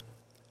 Yeah.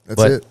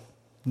 That's it.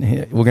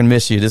 We're going to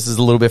miss you. This is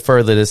a little bit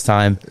further this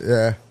time.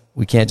 Yeah.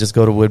 We can't just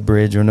go to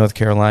Woodbridge or North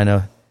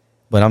Carolina,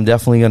 but I'm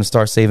definitely going to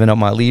start saving up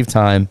my leave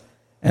time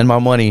and my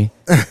money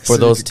for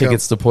those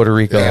tickets to Puerto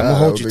Rico. Yeah, I'm going to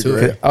hold you to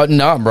it.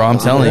 No, bro, I'm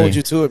telling you. I'm going to hold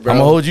you to it, bro. I'm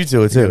going to hold you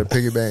to it, too.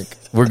 Piggy bank.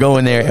 We're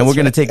going there, and we're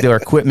going to take our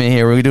equipment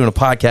here. We're doing a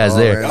podcast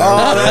there. Man,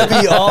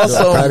 that'd be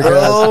awesome,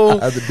 bro.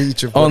 At the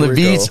beach of On the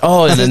Puerto Rico. beach.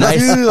 Oh, and the nice.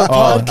 Dude, a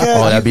podcast.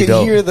 That'd be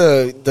dope. You can hear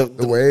the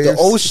waves, the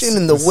ocean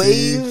and the the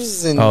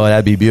waves. And,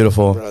 that'd be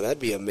beautiful. bro, that'd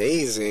be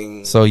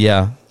amazing. So,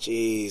 yeah.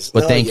 Jeez.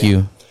 But thank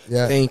you.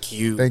 Yeah. Thank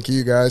you. Thank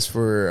you guys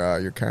for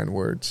your kind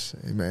words.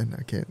 Amen.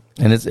 I can't.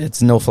 And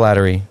it's no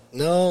flattery.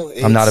 No,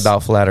 I'm not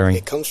about flattering.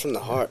 It comes from the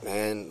heart,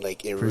 man.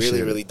 Like, it Appreciate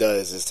really, it. really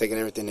does. It's taking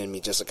everything in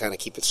me just to kind of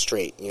keep it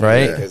straight. You know?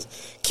 Right. Because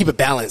keep it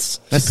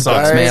balanced. That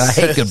sucks, man. I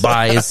hate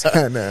goodbyes.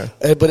 I know.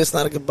 But it's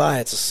not a goodbye.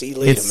 It's a see you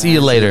later, It's see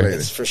you later.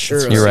 It's for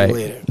sure You're a right.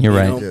 see you later. You're you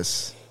right. know?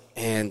 Yes.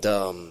 And,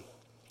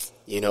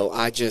 you know,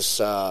 I just,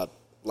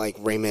 like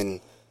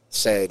Raymond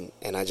said,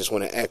 and I just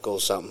want to echo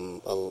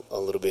something a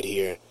little bit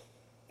here.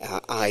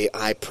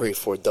 I pray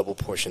for a double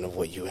portion of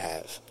what you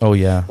have. Oh,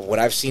 yeah. What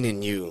I've seen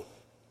in you,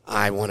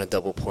 I want a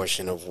double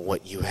portion of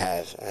what you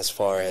have as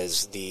far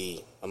as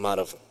the amount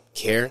of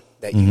care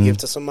that you give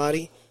to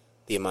somebody,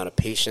 the amount of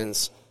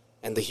patience,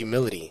 and the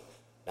humility.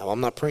 Now, I'm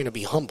not praying to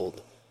be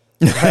humbled,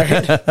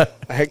 right?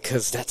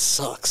 Because that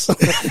sucks.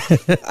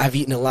 I've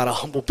eaten a lot of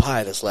humble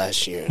pie this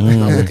last year. I'm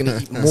not looking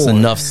to eat more. That's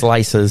enough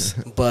slices.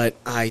 But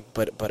I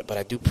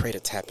do pray to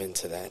tap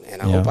into that,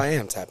 and I hope I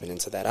am tapping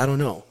into that. I don't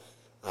know.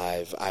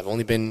 I've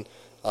only been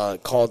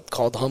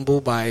called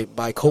humble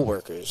by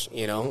coworkers,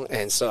 you know,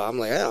 and so I'm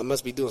like, I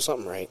must be doing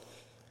something right.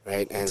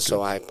 And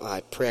so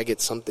I pray I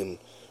get something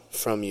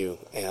from you,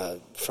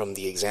 from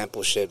the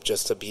exampleship,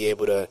 just to be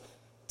able to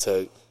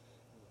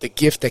the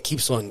gift that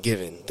keeps on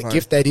giving, the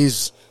gift that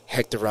is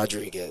Hector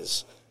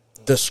Rodriguez,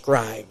 the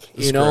scribe,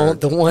 you know,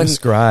 the one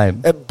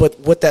scribe. But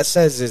what that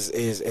says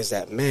is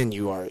that, man,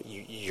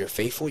 you're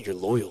faithful, you're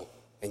loyal,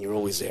 and you're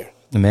always there.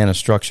 The man of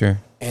structure.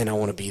 And I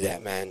want to be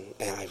that man.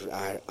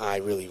 And I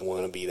really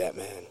want to be that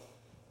man.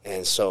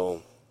 And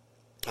so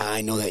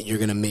I know that you're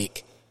going to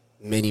make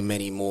many,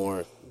 many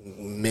more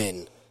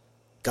men,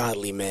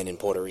 godly men in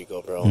Puerto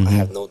Rico, bro. I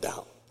have no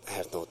doubt.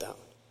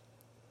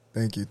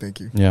 Thank you.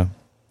 Yeah.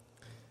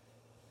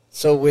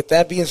 So with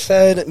that being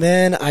said,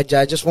 man, I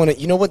just want to,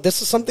 you know what,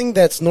 this is something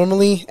that's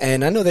normally,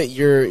 and I know that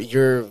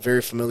you're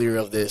very familiar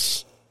of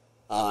this,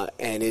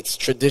 and it's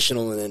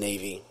traditional in the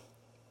Navy.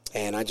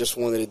 And I just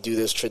wanted to do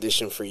this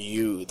tradition for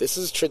you. This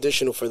is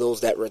traditional for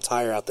those that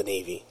retire out the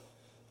Navy.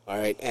 All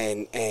right?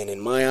 And in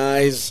my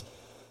eyes,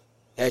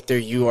 Hector,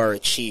 you are a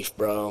chief,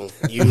 bro.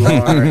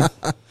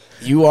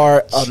 You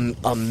are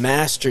a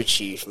master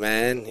chief,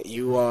 man.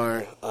 You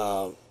are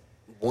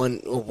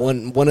one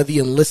of the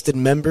enlisted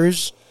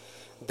members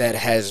that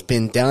has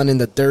been down in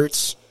the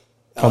dirts.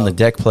 On the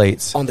deck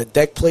plates. On the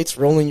deck plates,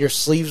 rolling your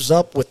sleeves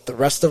up with the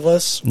rest of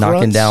us. Knocking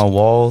grunts, down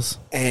walls.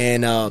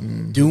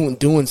 and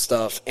doing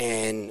stuff.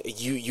 And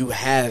you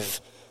have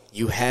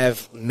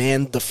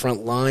manned the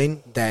front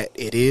line that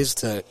it is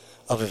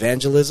of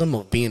evangelism,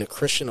 of being a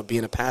Christian, of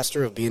being a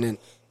pastor, of being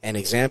an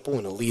example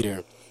and a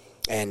leader.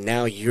 And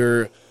now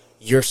you're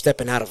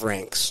stepping out of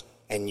ranks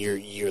and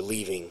you're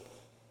leaving.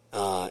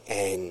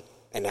 And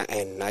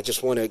I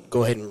just want to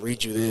go ahead and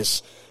read you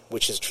this,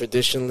 which is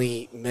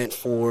traditionally meant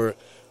for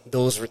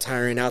those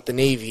retiring out the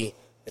Navy.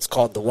 It's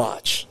called the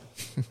watch.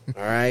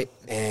 All right,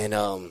 and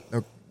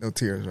No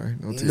tears, right?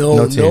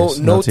 No tears.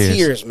 No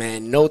tears,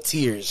 man. No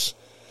tears.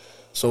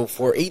 So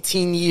for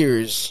 18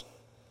 years,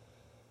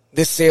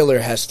 this sailor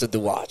has stood the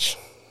watch.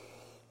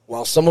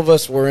 While some of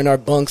us were in our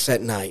bunks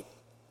at night,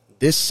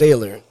 this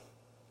sailor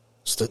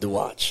stood the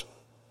watch.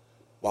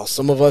 While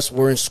some of us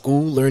were in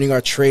school learning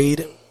our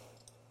trade,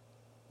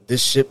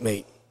 this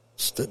shipmate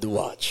stood the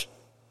watch.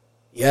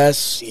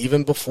 Yes,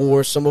 even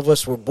before some of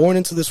us were born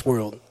into this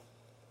world,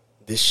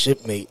 this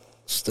shipmate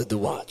stood the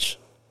watch.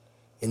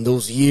 In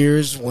those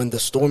years when the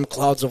storm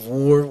clouds of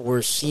war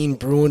were seen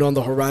brewing on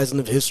the horizon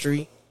of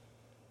history,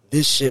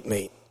 this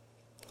shipmate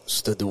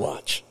stood the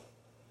watch.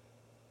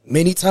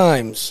 Many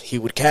times he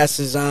would cast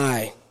his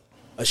eye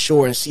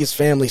ashore and see his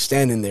family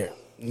standing there,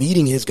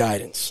 needing his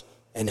guidance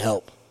and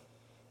help,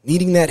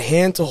 needing that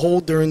hand to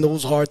hold during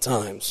those hard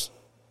times.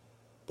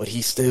 But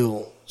he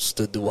still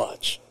stood the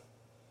watch.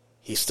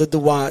 He stood the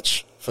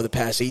watch for the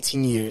past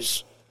 18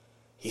 years.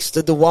 He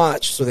stood the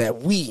watch so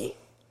that we,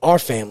 our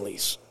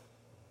families,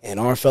 and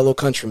our fellow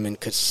countrymen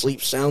could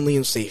sleep soundly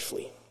and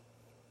safely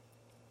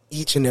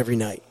each and every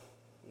night,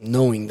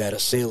 knowing that a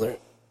sailor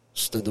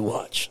stood the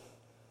watch.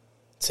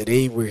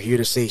 Today we're here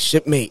to say,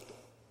 shipmate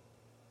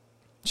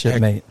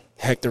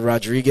Hector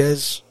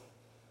Rodriguez,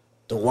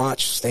 the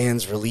watch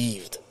stands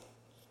relieved.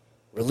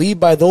 Relieved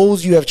by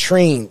those you have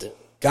trained,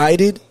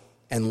 guided,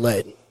 and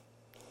led.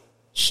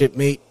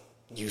 Shipmate,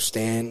 you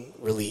stand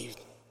relieved,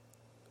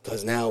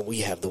 because now we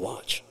have the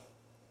watch.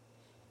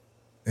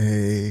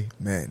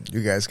 Amen.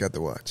 You guys got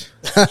the watch.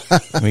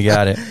 We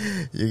got it.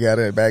 You got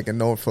it back in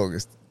Norfolk.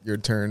 It's your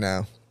turn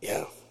now.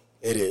 Yeah,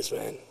 it is,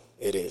 man.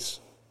 It is.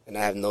 And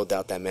I have no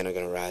doubt that men are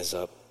going to rise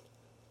up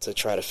to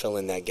try to fill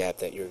in that gap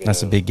that you're going to...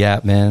 That's a big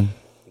gap, man.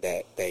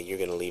 That you're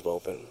going to leave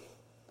open.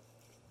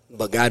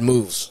 But God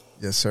moves.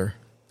 Yes, sir.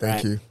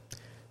 Thank you.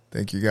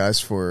 Thank you guys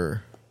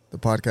for the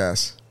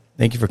podcast.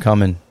 Thank you for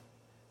coming.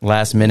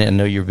 Last minute, I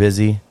know you're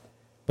busy,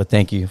 but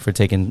thank you for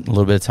taking a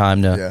little bit of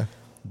time to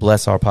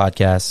bless our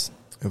podcast.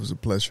 It was a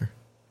pleasure.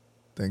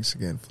 Thanks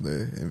again for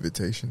the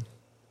invitation.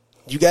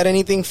 You got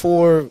anything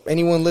for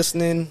anyone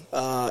listening,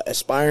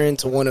 aspiring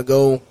to want to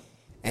go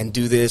and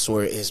do this,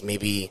 or is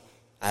maybe,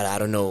 I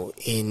don't know,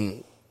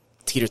 in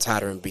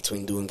teeter-tottering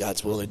between doing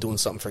God's will or doing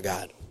something for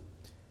God?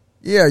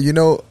 Yeah,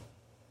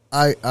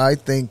 I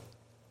think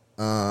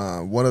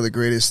one of the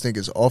greatest things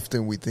is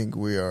often we think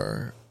we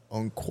are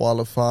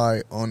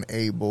unqualified,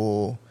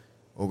 unable,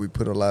 or we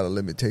put a lot of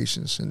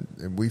limitations.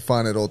 And we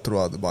find it all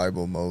throughout the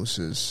Bible.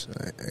 Moses,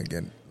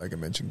 again, like I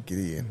mentioned,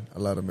 Gideon, a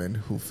lot of men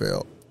who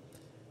failed.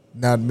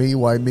 Not me.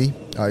 Why me?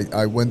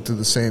 I went through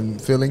the same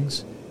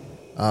feelings.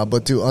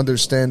 But to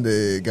understand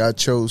that God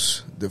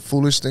chose the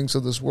foolish things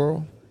of this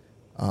world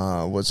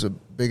was a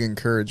big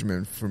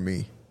encouragement for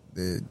me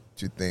to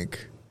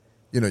think,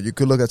 you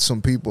could look at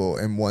some people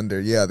and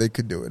wonder, yeah, they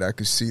could do it. I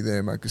could see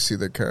them. I could see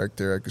their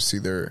character. I could see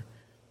their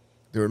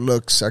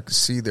looks. I could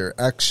see their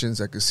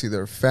actions. I could see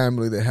their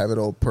family. They have it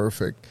all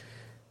perfect.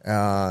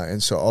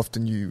 And so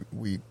often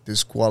we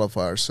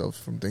disqualify ourselves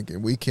from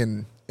thinking we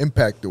can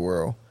impact the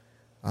world.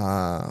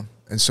 And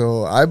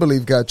so I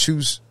believe God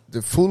chose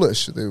the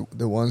foolish, the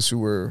ones who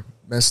were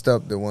messed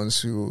up, the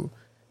ones who,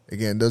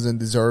 again, doesn't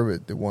deserve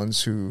it, the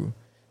ones who,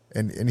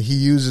 and he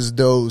uses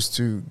those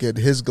to get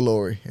his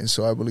glory. And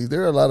so I believe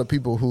there are a lot of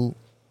people who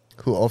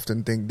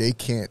often think they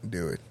can't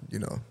do it,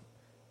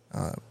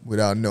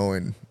 without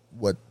knowing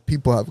what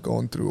people have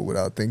gone through,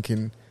 without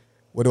thinking,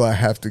 what do I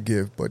have to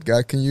give? But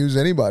God can use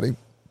anybody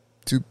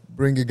to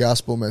bring a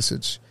gospel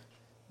message.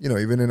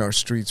 Even in our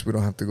streets, we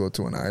don't have to go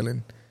to an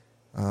island.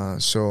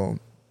 So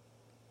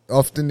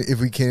often if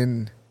we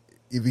can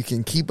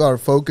keep our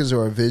focus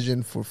or our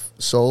vision for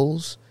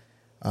souls,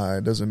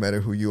 it doesn't matter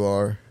who you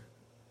are,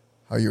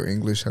 how your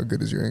English, how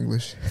good is your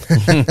English,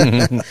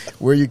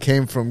 where you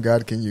came from,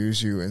 God can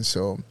use you. And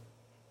so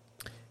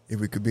if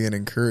we could be an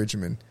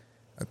encouragement,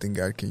 I think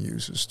God can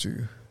use us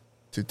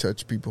to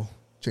touch people,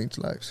 change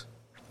lives.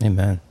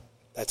 Amen.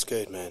 That's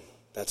good, man.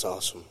 That's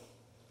awesome.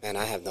 And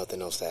I have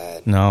nothing else to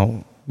add.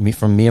 No,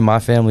 from me and my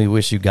family,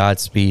 wish you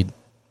Godspeed.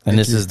 And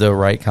this is the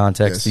right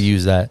context to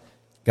use that.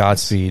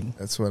 Godspeed.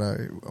 That's what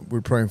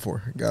we're praying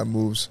for. God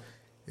moves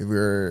if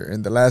we're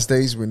in the last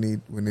days, we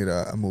need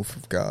a move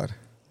of God.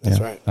 That's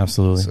right.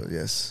 Absolutely. So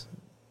yes,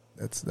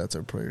 that's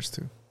our prayers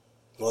too.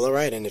 Well, all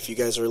right. And if you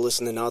guys are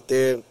listening out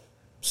there,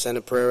 send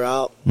a prayer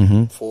out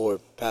for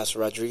Pastor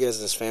Rodriguez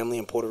and his family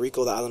in Puerto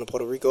Rico, the island of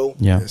Puerto Rico.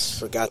 Yeah. Yes.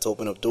 For God to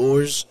open up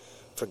doors,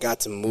 for God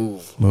to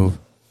move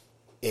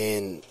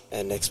in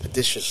an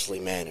expeditiously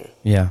manner.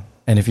 Yeah.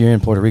 And if you're in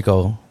Puerto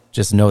Rico,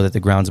 just know that the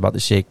ground's about to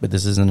shake, but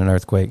this isn't an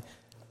earthquake.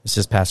 It's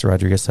just Pastor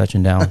Rodriguez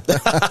touching down.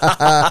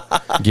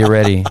 Get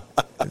ready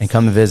and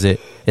come and visit.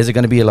 Is it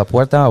going to be a La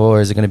Puerta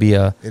or is it going to be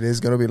a... It is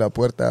going to be La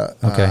Puerta.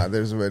 Okay.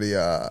 There's already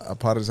a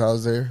potter's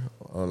house there,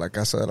 or La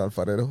Casa del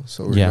Alfarero.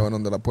 So we're Yeah. going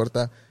on the La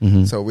Puerta.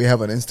 Mhm. So we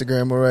have an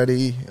Instagram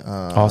already.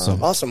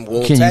 Awesome. Awesome.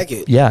 We'll Can tag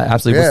you- it. Yeah,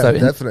 absolutely. Yeah, What's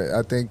that- definitely.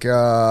 I think,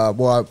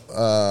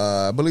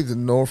 I believe the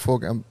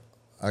Norfolk,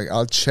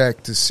 I'll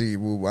check to see.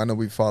 I know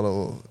we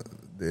follow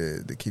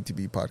the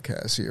KTB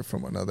podcast here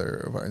from another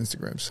of our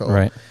Instagrams. So,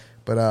 Right.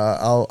 But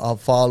I'll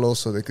follow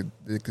so they could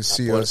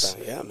see Puerta. us.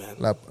 Yeah, man.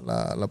 La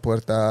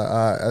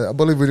Puerta. I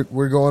believe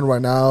we're going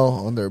right now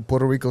on their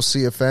Puerto Rico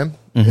CFM.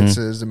 Mhm.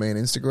 It's the main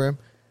Instagram.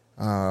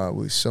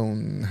 We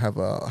soon have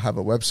a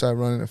website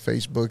running, a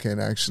Facebook,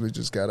 and actually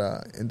just got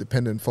a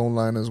independent phone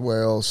line as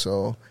well.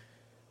 So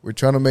we're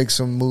trying to make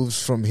some moves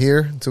from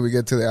here until we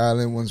get to the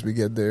island. Once we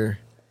get there,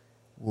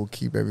 we'll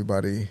keep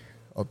everybody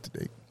up to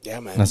date. Yeah,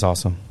 man. That's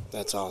awesome.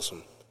 That's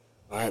awesome.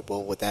 All right.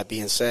 Well, with that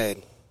being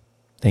said,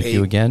 Thank Hey,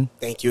 you again.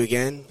 thank you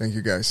again. Thank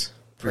you guys.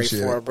 Pray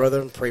Appreciate for our it.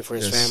 brother. Pray for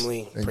his Yes,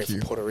 family. thank Pray you.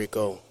 for Puerto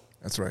Rico.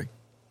 That's right.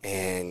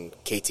 And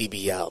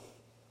KTB out.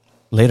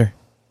 Later.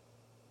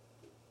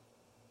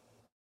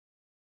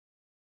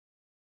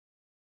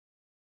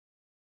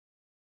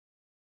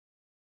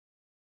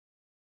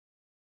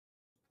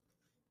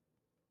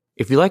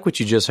 If you like what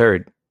you just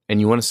heard and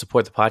you want to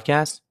support the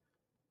podcast,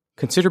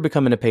 consider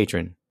becoming a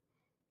patron.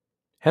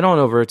 Head on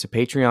over to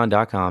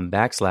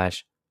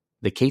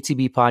patreon.com/the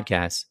KTB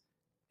podcast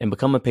and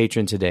become a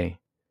patron today.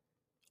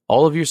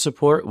 All of your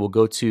support will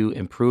go to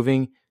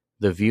improving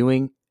the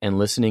viewing and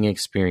listening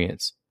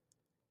experience.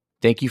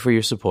 Thank you for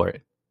your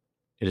support.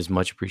 It is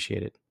much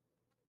appreciated.